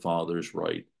things that the fathers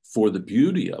write for the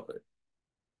beauty of it.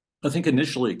 I think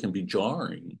initially it can be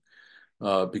jarring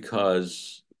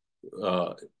because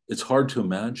it's hard to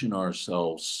imagine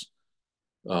ourselves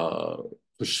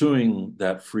pursuing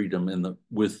that freedom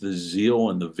with the zeal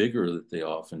and the vigor that they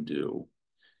often do.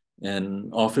 And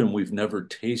often we've never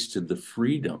tasted the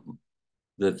freedom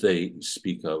that they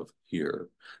speak of here,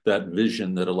 that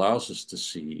vision that allows us to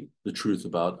see the truth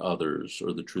about others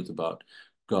or the truth about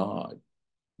God.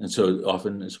 And so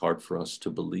often it's hard for us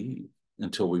to believe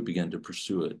until we begin to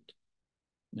pursue it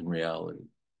in reality.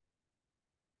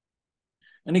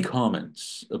 Any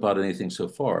comments about anything so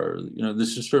far?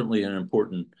 This is certainly an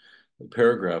important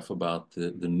paragraph about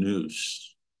the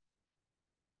nous.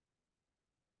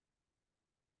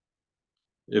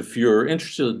 If you're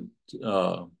interested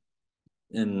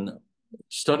in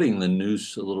studying the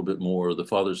nous a little bit more, the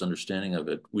Father's understanding of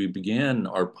it, we began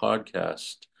our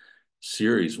podcast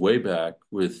series way back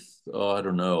with, I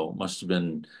don't know, must have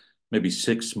been maybe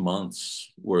 6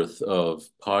 months worth of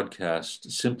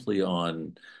podcast simply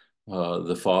on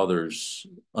the Father's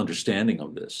understanding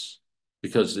of this,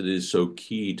 because it is so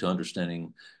key to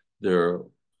understanding their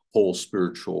whole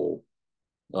spirituality,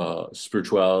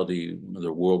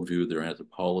 their worldview, their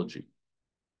anthropology.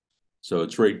 So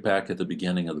it's right back at the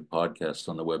beginning of the podcast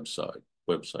on the website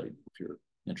if you're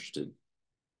interested.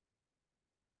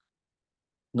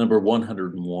 Number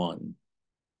 101.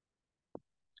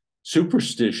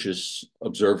 Superstitious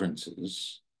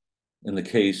observances in the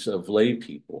case of lay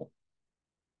people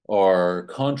are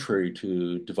contrary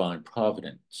to divine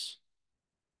providence,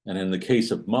 and in the case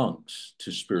of monks,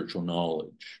 to spiritual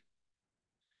knowledge.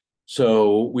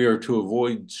 So we are to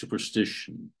avoid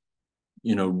superstition,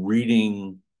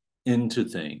 reading into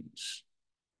things,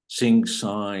 seeing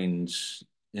signs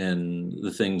in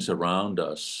the things around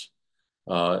us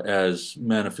as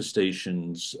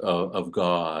manifestations of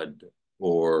God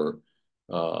or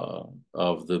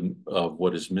of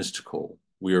what is mystical.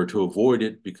 We are to avoid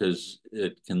it because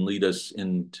it can lead us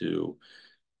into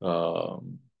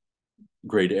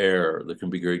great error. There can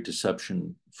be great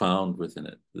deception found within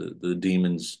it. The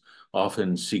demons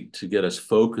often seek to get us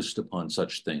focused upon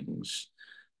such things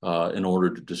in order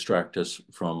to distract us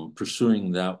from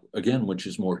pursuing that, again, which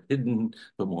is more hidden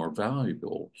but more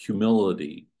valuable,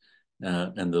 humility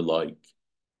and the like.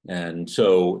 And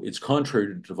so it's contrary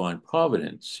to divine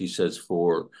providence, he says,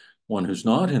 for one who's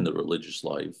not in the religious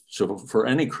life. So for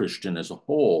any Christian as a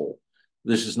whole,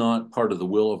 this is not part of the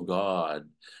will of God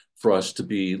for us to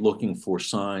be looking for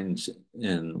signs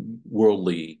in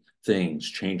worldly things,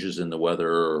 changes in the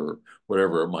weather or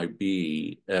whatever it might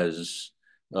be, as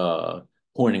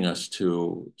pointing us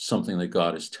to something that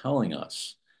God is telling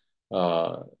us.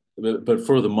 But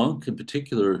for the monk in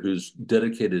particular, who's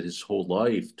dedicated his whole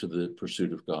life to the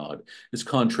pursuit of God, it's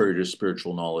contrary to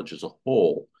spiritual knowledge as a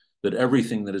whole, that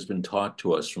everything that has been taught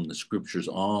to us from the scriptures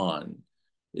on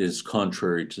is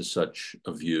contrary to such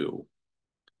a view.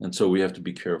 And so we have to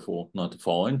be careful not to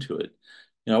fall into it.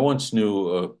 I once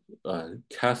knew a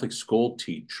Catholic school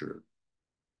teacher,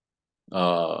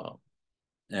 and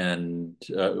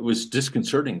it was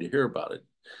disconcerting to hear about it,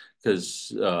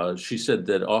 because she said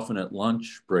that often at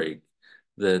lunch break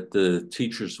that the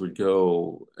teachers would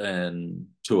go and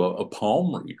to a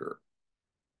palm reader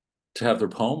to have their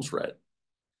palms read.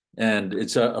 And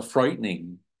it's a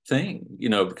frightening thing,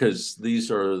 because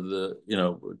these are the,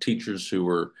 teachers who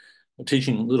were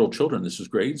teaching little children. This was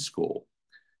grade school.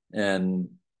 And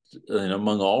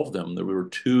among all of them, there were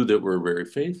two that were very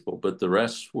faithful, but the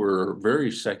rest were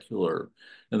very secular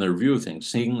in their view of things,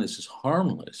 seeing this as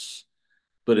harmless.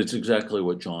 But it's exactly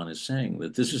what John is saying,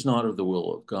 that this is not of the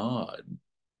will of God.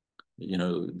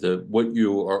 What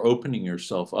you are opening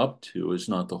yourself up to is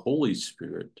not the Holy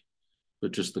Spirit,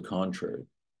 but just the contrary.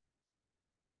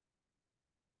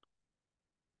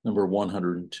 Number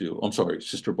 102. I'm sorry,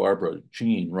 Sister Barbara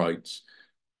Jean writes,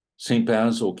 St.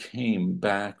 Basil came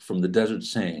back from the desert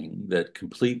saying that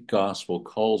complete gospel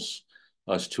calls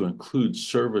us to include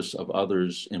service of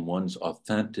others in one's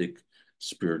authentic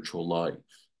spiritual life.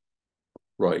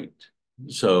 Right.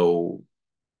 So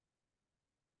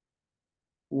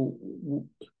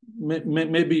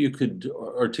maybe you could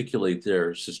articulate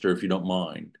there, sister, if you don't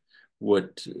mind,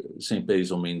 what St.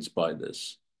 Basil means by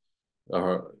this.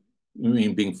 You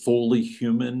mean being fully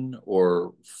human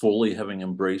or fully having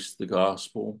embraced the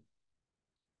gospel?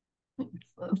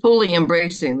 Fully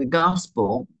embracing the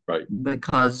gospel, right?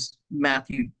 Because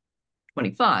Matthew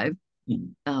 25,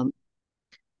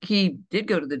 he did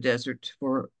go to the desert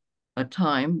for a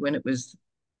time when it was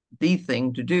the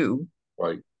thing to do.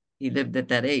 Right. He lived at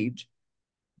that age.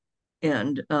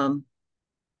 And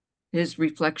his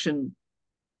reflection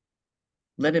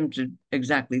led him to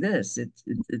exactly this.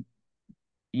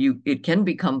 It can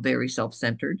become very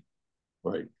self-centered.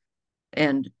 Right.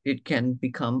 And it can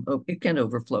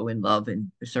overflow in love,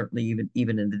 and certainly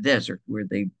even in the desert where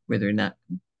they're not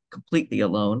completely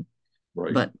alone.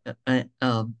 Right. But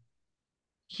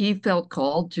he felt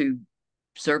called to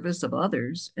service of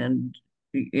others, and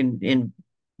in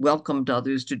welcomed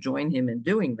others to join him in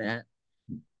doing that.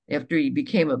 After he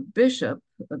became a bishop,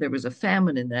 there was a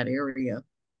famine in that area,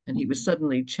 and he was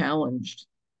suddenly challenged,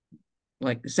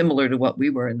 like similar to what we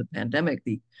were in the pandemic.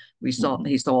 He saw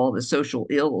all the social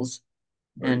ills,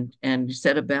 right. and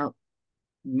set about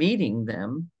meeting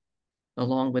them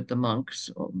along with the monks,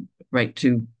 right,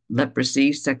 to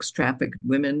leprosy, sex trafficked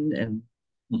women, and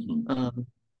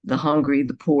the hungry,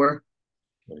 the poor,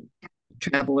 right.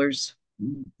 travelers,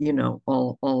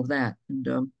 all of that.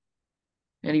 And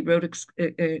he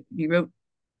wrote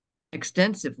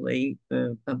extensively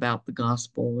about the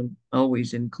gospel, and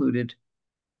always included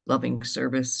loving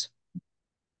service.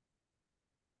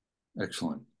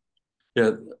 Excellent.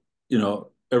 Yeah,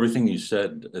 everything you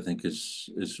said, I think is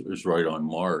right on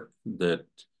mark, that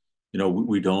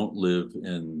we don't live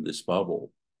in this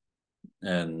bubble.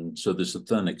 And so this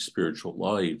authentic spiritual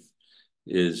life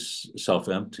is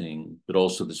self-emptying, but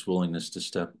also this willingness to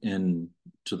step into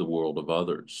the world of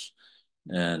others,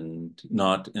 and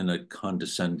not in a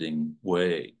condescending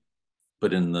way,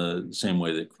 but in the same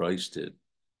way that Christ did,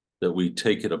 that we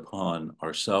take it upon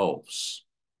ourselves,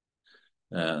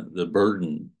 the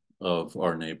burden of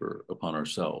our neighbor upon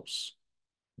ourselves.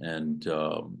 And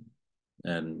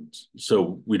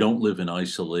so we don't live in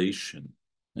isolation.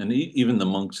 And even the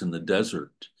monks in the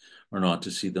desert are not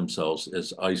to see themselves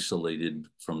as isolated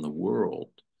from the world.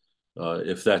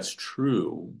 If that's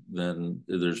true, then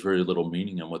there's very little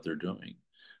meaning in what they're doing.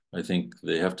 I think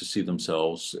they have to see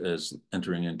themselves as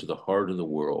entering into the heart of the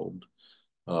world,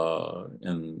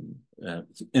 and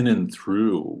in and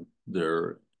through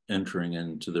their entering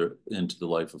into the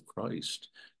life of Christ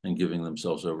and giving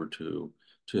themselves over to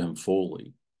him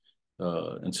fully.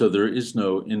 And so there is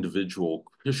no individual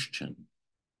Christian,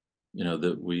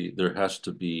 there has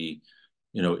to be,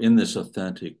 in this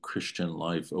authentic Christian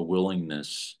life, a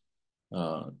willingness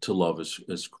to love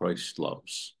as Christ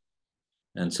loves.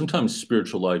 And sometimes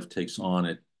spiritual life takes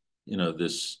on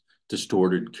this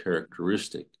distorted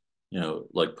characteristic,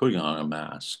 like putting on a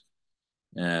mask.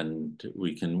 And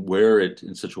we can wear it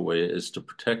in such a way as to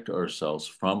protect ourselves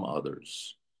from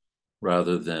others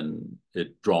rather than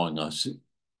it drawing us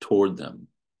toward them.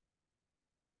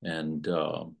 And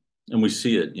we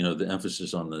see it, the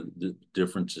emphasis on the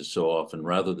differences so often,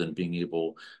 rather than being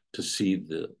able to see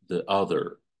the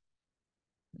other.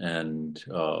 And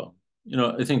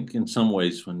I think in some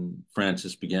ways when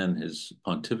Francis began his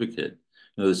pontificate,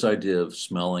 this idea of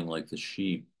smelling like the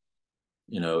sheep,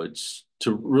 it's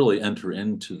to really enter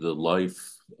into the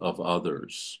life of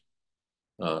others,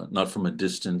 not from a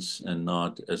distance and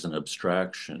not as an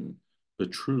abstraction,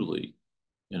 but truly,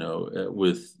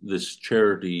 with this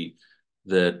charity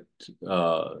that,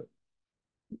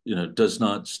 does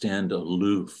not stand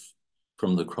aloof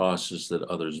from the crosses that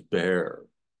others bear.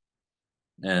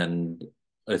 And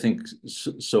I think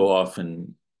so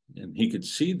often, and he could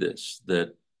see this,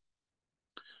 that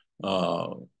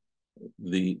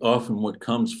often what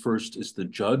comes first is the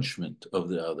judgment of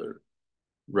the other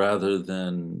rather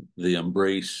than the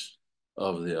embrace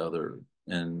of the other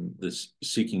and this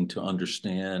seeking to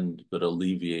understand but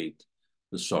alleviate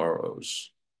the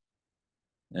sorrows.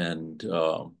 And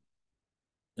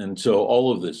so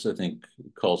all of this, I think,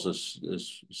 calls us,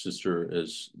 as Sister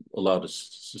has allowed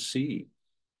us to see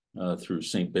through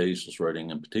St. Basil's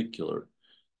writing in particular,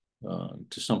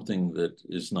 to something that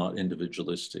is not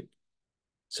individualistic.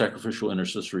 Sacrificial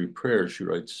intercessory prayer, she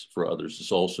writes, for others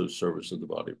is also service of the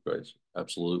body of Christ.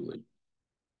 Absolutely.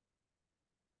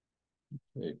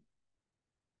 Okay.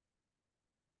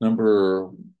 Number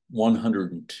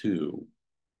 102.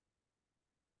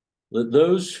 Let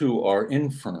those who are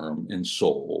infirm in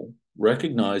soul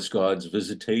recognize God's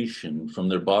visitation from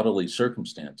their bodily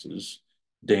circumstances,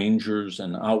 dangers,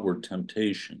 and outward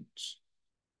temptations.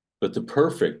 But the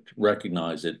perfect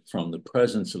recognize it from the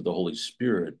presence of the Holy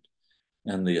Spirit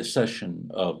and the accession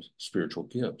of spiritual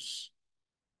gifts.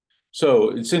 So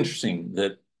it's interesting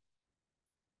that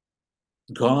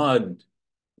God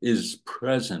is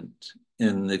present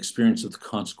in the experience of the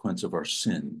consequence of our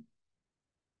sin.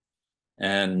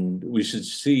 And we should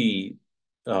see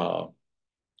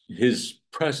his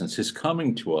presence, his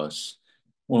coming to us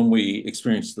when we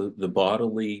experience the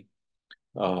bodily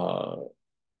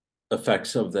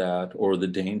effects of that, or the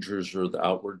dangers or the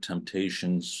outward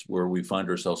temptations where we find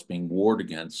ourselves being warred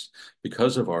against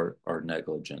because of our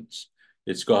negligence.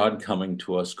 It's God coming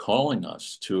to us, calling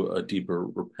us to a deeper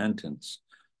repentance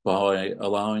by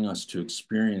allowing us to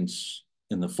experience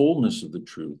in the fullness of the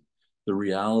truth the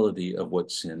reality of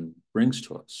what sin brings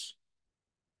to us.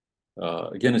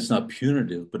 Again, it's not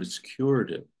punitive, but it's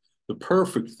curative. The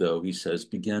perfect, though, he says,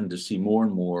 begin to see more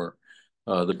and more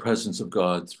the presence of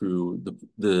God through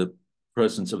the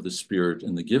presence of the Spirit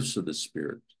and the gifts of the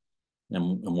Spirit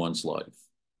in one's life.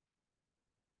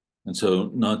 And so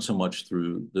not so much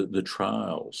through the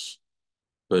trials,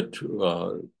 but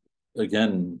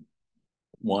again,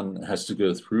 one has to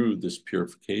go through this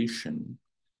purification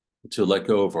to let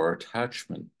go of our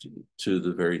attachment to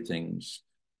the very things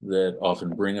that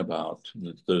often bring about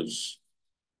those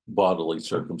bodily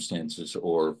circumstances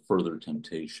or further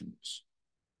temptations.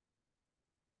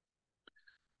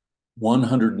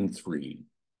 103.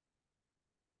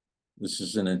 This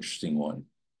is an interesting one.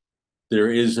 There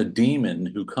is a demon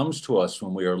who comes to us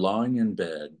when we are lying in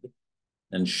bed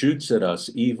and shoots at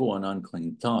us evil and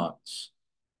unclean thoughts,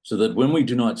 so that when we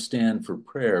do not stand for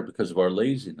prayer because of our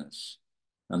laziness,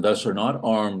 and thus are not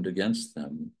armed against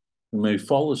them, we may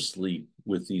fall asleep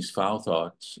with these foul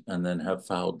thoughts and then have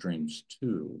foul dreams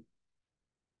too.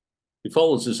 He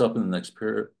follows this up in the next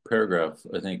paragraph,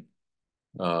 I think,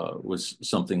 was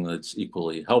something that's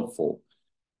equally helpful,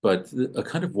 but a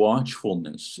kind of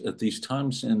watchfulness at these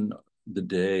times in the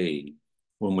day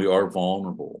when we are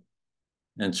vulnerable,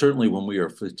 and certainly when we are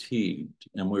fatigued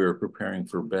and we are preparing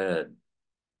for bed.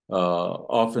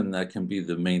 Often that can be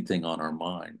the main thing on our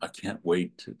mind. I can't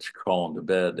wait to crawl into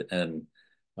bed and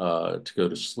to go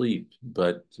to sleep,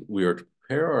 but we are to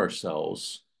prepare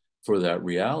ourselves for that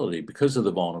reality. Because of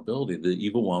the vulnerability, the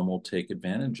evil one will take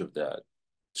advantage of that.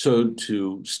 So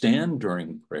to stand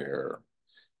during prayer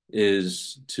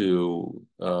is to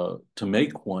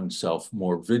make oneself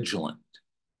more vigilant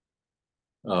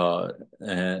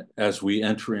as we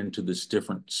enter into this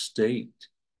different state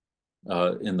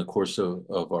in the course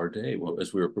of our day,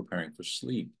 as we are preparing for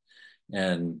sleep.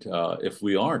 And if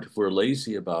we're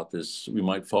lazy about this, we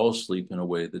might fall asleep in a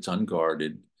way that's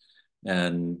unguarded,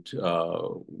 and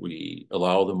we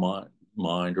allow the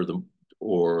mind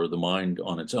or the mind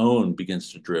on its own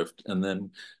begins to drift. And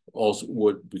then also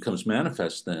what becomes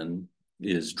manifest then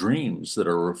is dreams that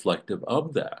are reflective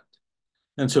of that.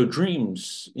 And so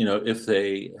dreams, if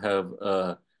they have,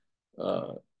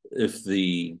 if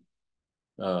the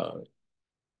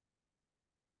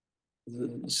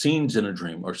scenes in a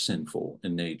dream are sinful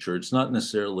in nature, it's not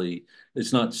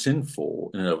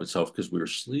sinful in and of itself because we were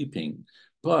sleeping,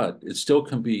 but it still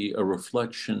can be a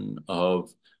reflection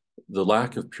of the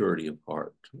lack of purity of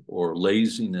heart or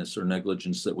laziness or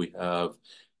negligence that we have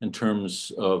in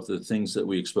terms of the things that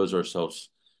we expose ourselves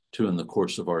to in the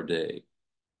course of our day,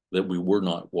 that we were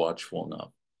not watchful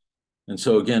enough. And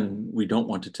so again, we don't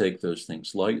want to take those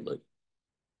things lightly.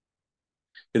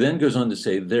 It then goes on to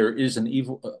say, there is an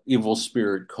evil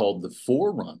spirit called the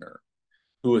forerunner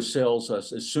who assails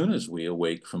us as soon as we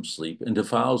awake from sleep and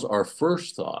defiles our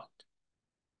first thought.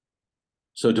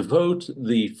 So devote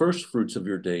the first fruits of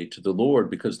your day to the Lord,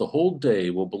 because the whole day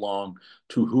will belong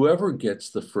to whoever gets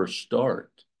the first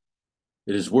start.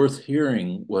 It is worth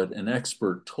hearing what an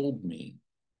expert told me.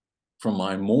 From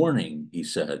my morning, he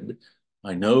said,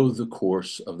 I know the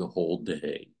course of the whole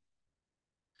day.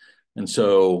 And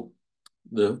so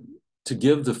to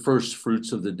give the first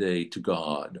fruits of the day to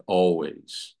God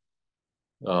always,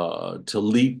 to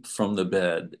leap from the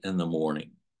bed in the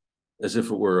morning as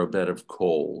if it were a bed of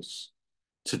coals,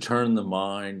 to turn the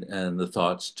mind and the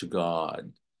thoughts to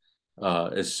God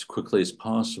as quickly as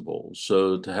possible.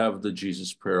 So to have the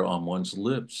Jesus prayer on one's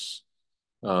lips,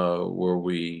 where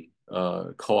we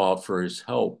call out for his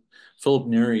help. Philip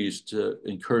Neri used to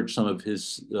encourage some of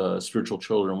his spiritual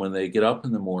children when they get up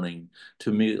in the morning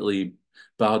to immediately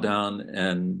bow down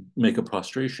and make a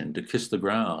prostration, to kiss the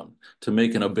ground, to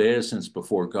make an obeisance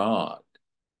before God,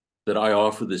 that I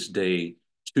offer this day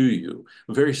to you.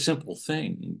 A very simple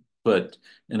thing, but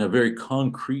in a very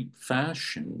concrete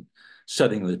fashion,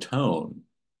 setting the tone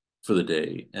for the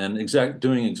day and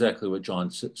doing exactly what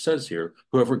John says here,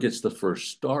 whoever gets the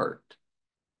first start.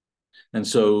 And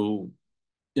so,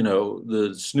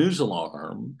 the snooze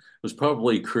alarm was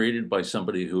probably created by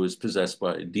somebody who is possessed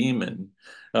by a demon,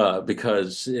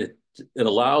 because it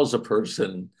allows a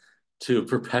person to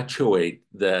perpetuate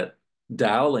that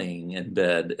dallying in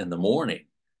bed in the morning.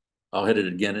 I'll hit it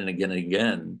again and again and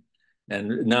again.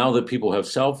 And now that people have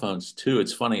cell phones too,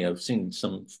 it's funny, I've seen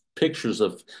some pictures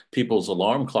of people's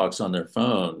alarm clocks on their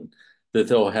phone that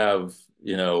they'll have,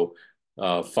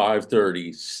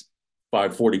 5:30,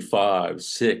 5:45,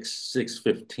 6,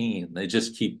 6:15. They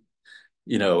just keep,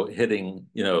 hitting,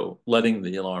 letting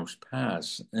the alarms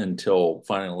pass until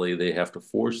finally they have to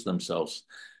force themselves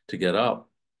to get up.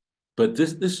 But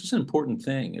this is an important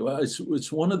thing.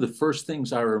 It's one of the first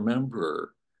things I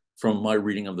remember from my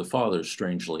reading of the Fathers,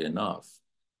 strangely enough.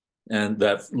 And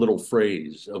that little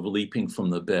phrase of leaping from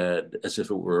the bed as if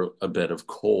it were a bed of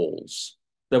coals,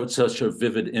 that was such a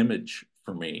vivid image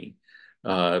for me.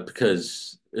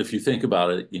 Because if you think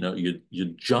about it,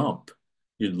 you'd jump,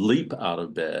 you'd leap out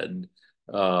of bed,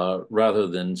 rather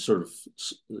than sort of,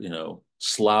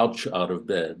 slouch out of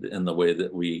bed in the way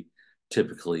that we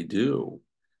typically do.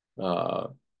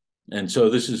 And so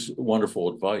this is wonderful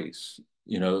advice,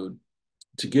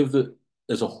 to give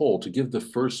as a whole, to give the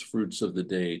first fruits of the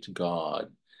day to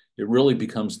God. It really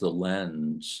becomes the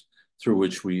lens through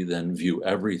which we then view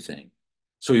everything.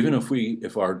 So even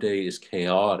if our day is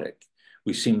chaotic,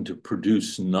 we seem to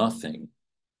produce nothing,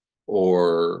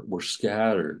 or we're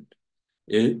scattered.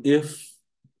 If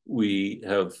we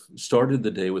have started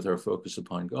the day with our focus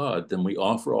upon God, then we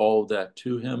offer all of that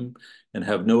to him and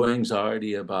have no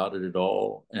anxiety about it at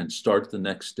all, and start the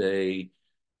next day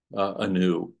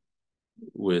anew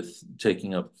with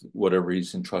taking up whatever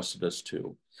he's entrusted us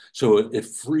to. So it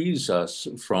frees us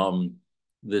from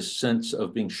this sense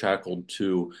of being shackled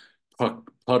to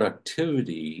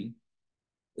productivity,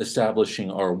 establishing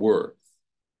our worth.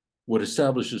 What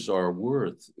establishes our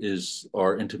worth is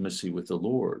our intimacy with the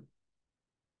Lord.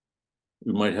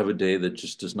 We might have a day that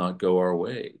just does not go our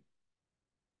way.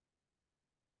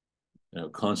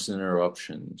 Constant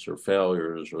interruptions or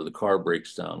failures, or the car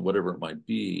breaks down, whatever it might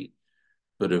be.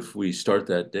 But if we start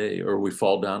that day, or we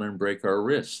fall down and break our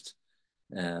wrist,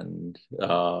 and,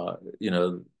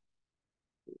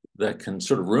 that can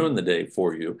sort of ruin the day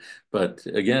for you. But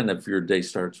again, if your day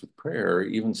starts with prayer,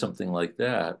 even something like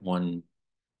that, one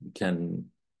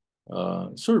can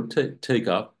sort of take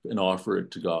up and offer it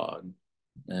to God,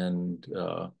 and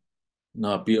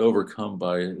not be overcome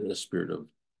by a spirit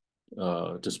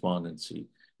of despondency.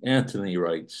 Anthony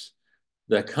writes,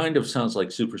 that kind of sounds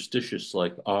like superstitious,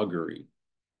 like augury,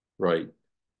 right?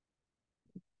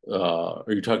 Are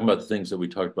you talking about the things that we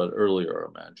talked about earlier, I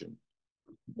imagine?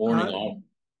 Morning off.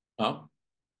 Huh?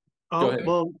 Go ahead.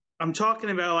 Well, I'm talking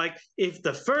about, like, if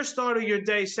the first thought of your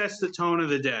day sets the tone of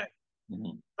the day.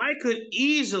 Mhm. I could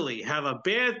easily have a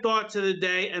bad thought to the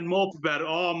day and mope about it.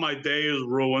 Oh, my day is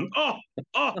ruined. Oh.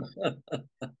 But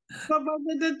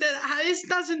this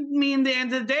doesn't mean the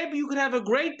end of the day, but you could have a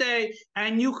great day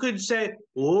and you could say,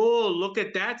 oh, look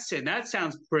at that sin. That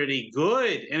sounds pretty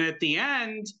good. And at the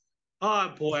end,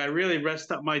 oh, boy, I really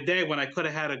messed up my day when I could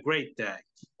have had a great day.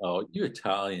 Oh, you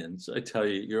Italians, I tell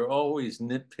you, you're always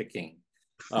nitpicking.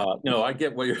 No, I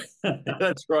get what you're,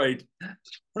 that's right.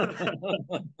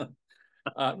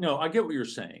 No, I get what you're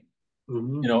saying.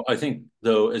 Mm-hmm. You know, I think,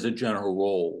 though, as a general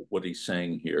rule, what he's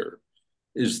saying here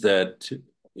is that,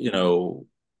 you know,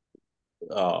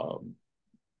 um,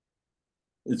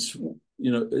 it's,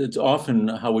 you know, it's often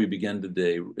how we begin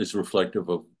today is reflective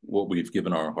of what we've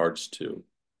given our hearts to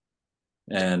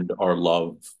and our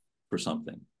love for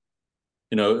something.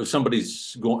 You know, if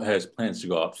somebody's has plans to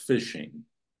go out fishing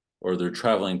or they're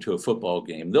traveling to a football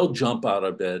game, they'll jump out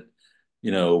of bed,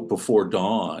 you know, before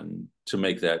dawn to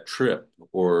make that trip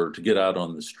or to get out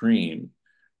on the stream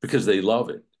because they love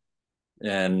it.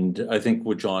 And I think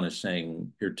what John is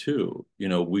saying here too, you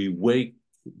know, we wake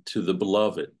to the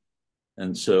beloved.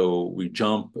 And so we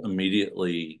jump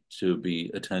immediately to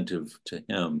be attentive to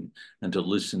him and to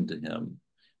listen to him,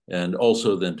 and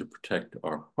also then to protect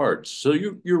our hearts. So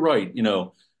you're right. You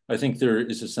know, I think there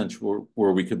is a sense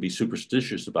where we could be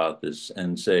superstitious about this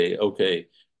and say, okay,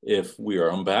 if we are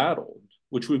embattled,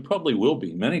 which we probably will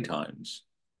be many times,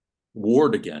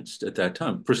 warred against at that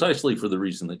time, precisely for the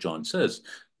reason that John says,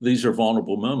 these are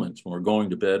vulnerable moments when we're going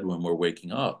to bed, when we're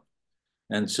waking up.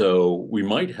 And so we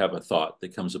might have a thought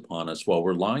that comes upon us while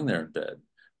we're lying there in bed,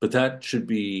 but that should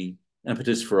be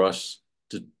impetus for us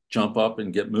to jump up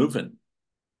and get moving,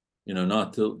 you know,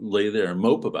 not to lay there and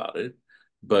mope about it,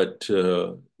 but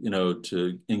to, you know,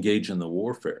 to engage in the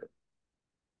warfare.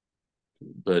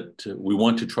 But we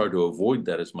want to try to avoid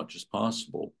that as much as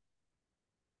possible.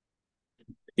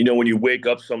 You know, when you wake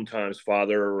up sometimes,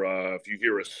 Father, if you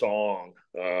hear a song,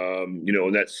 you know,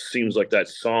 and that seems like that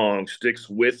song sticks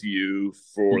with you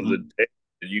for the day.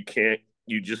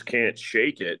 You just can't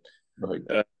shake it. Right.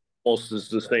 Almost is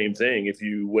the same thing. If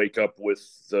you wake up with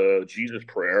Jesus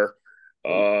prayer,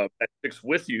 that sticks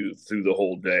with you through the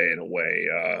whole day in a way.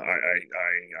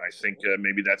 I think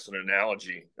maybe that's an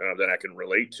analogy that I can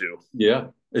relate to. Yeah,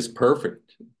 it's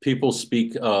perfect. People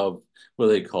speak of what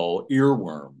they call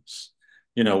earworms,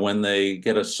 you know, when they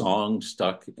get a song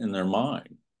stuck in their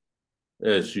mind,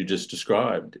 as you just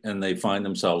described, and they find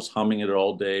themselves humming it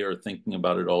all day or thinking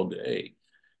about it all day.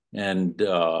 And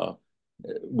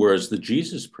whereas the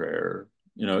Jesus prayer,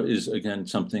 you know, is again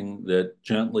something that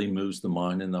gently moves the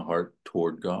mind and the heart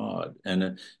toward God.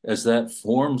 And as that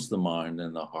forms the mind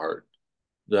and the heart,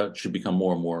 that should become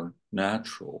more and more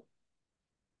natural.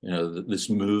 You know, this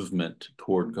movement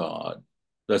toward God.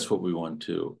 That's what we want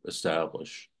to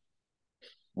establish.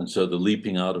 And so the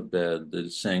leaping out of bed, the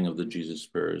saying of the Jesus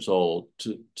prayer is all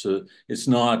to it's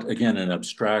not, again, an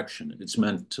abstraction. It's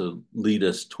meant to lead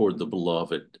us toward the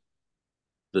beloved.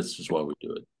 This is why we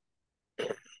do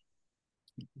it.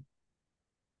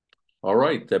 All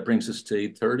right, that brings us to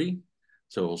 8:30.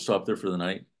 So we'll stop there for the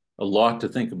night. A lot to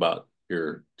think about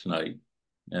here tonight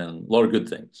and a lot of good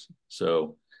things.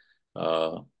 So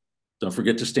don't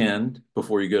forget to stand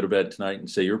before you go to bed tonight and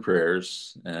say your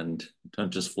prayers, and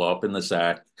don't just flop in the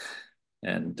sack,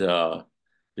 and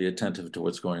be attentive to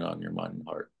what's going on in your mind and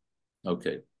heart.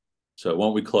 Okay, so why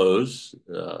don't we close,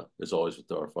 as always,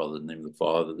 with our Father, in the name of the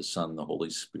Father, the Son, and the Holy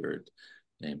Spirit.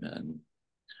 Amen.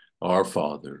 Our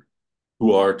Father,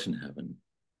 who art in heaven,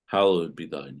 hallowed be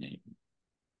thy name.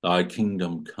 Thy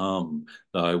kingdom come,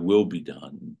 thy will be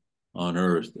done, on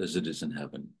earth as it is in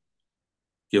heaven.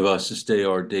 Give us this day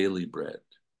our daily bread,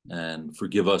 and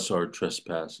forgive us our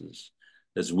trespasses,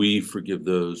 as we forgive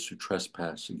those who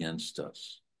trespass against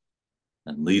us.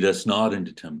 And lead us not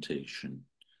into temptation,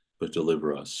 but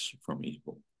deliver us from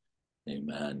evil.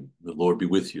 Amen. The Lord be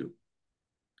with you.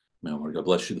 Amen. God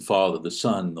bless you, the Father, the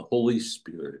Son, the Holy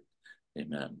Spirit.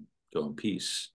 Amen. Go in peace.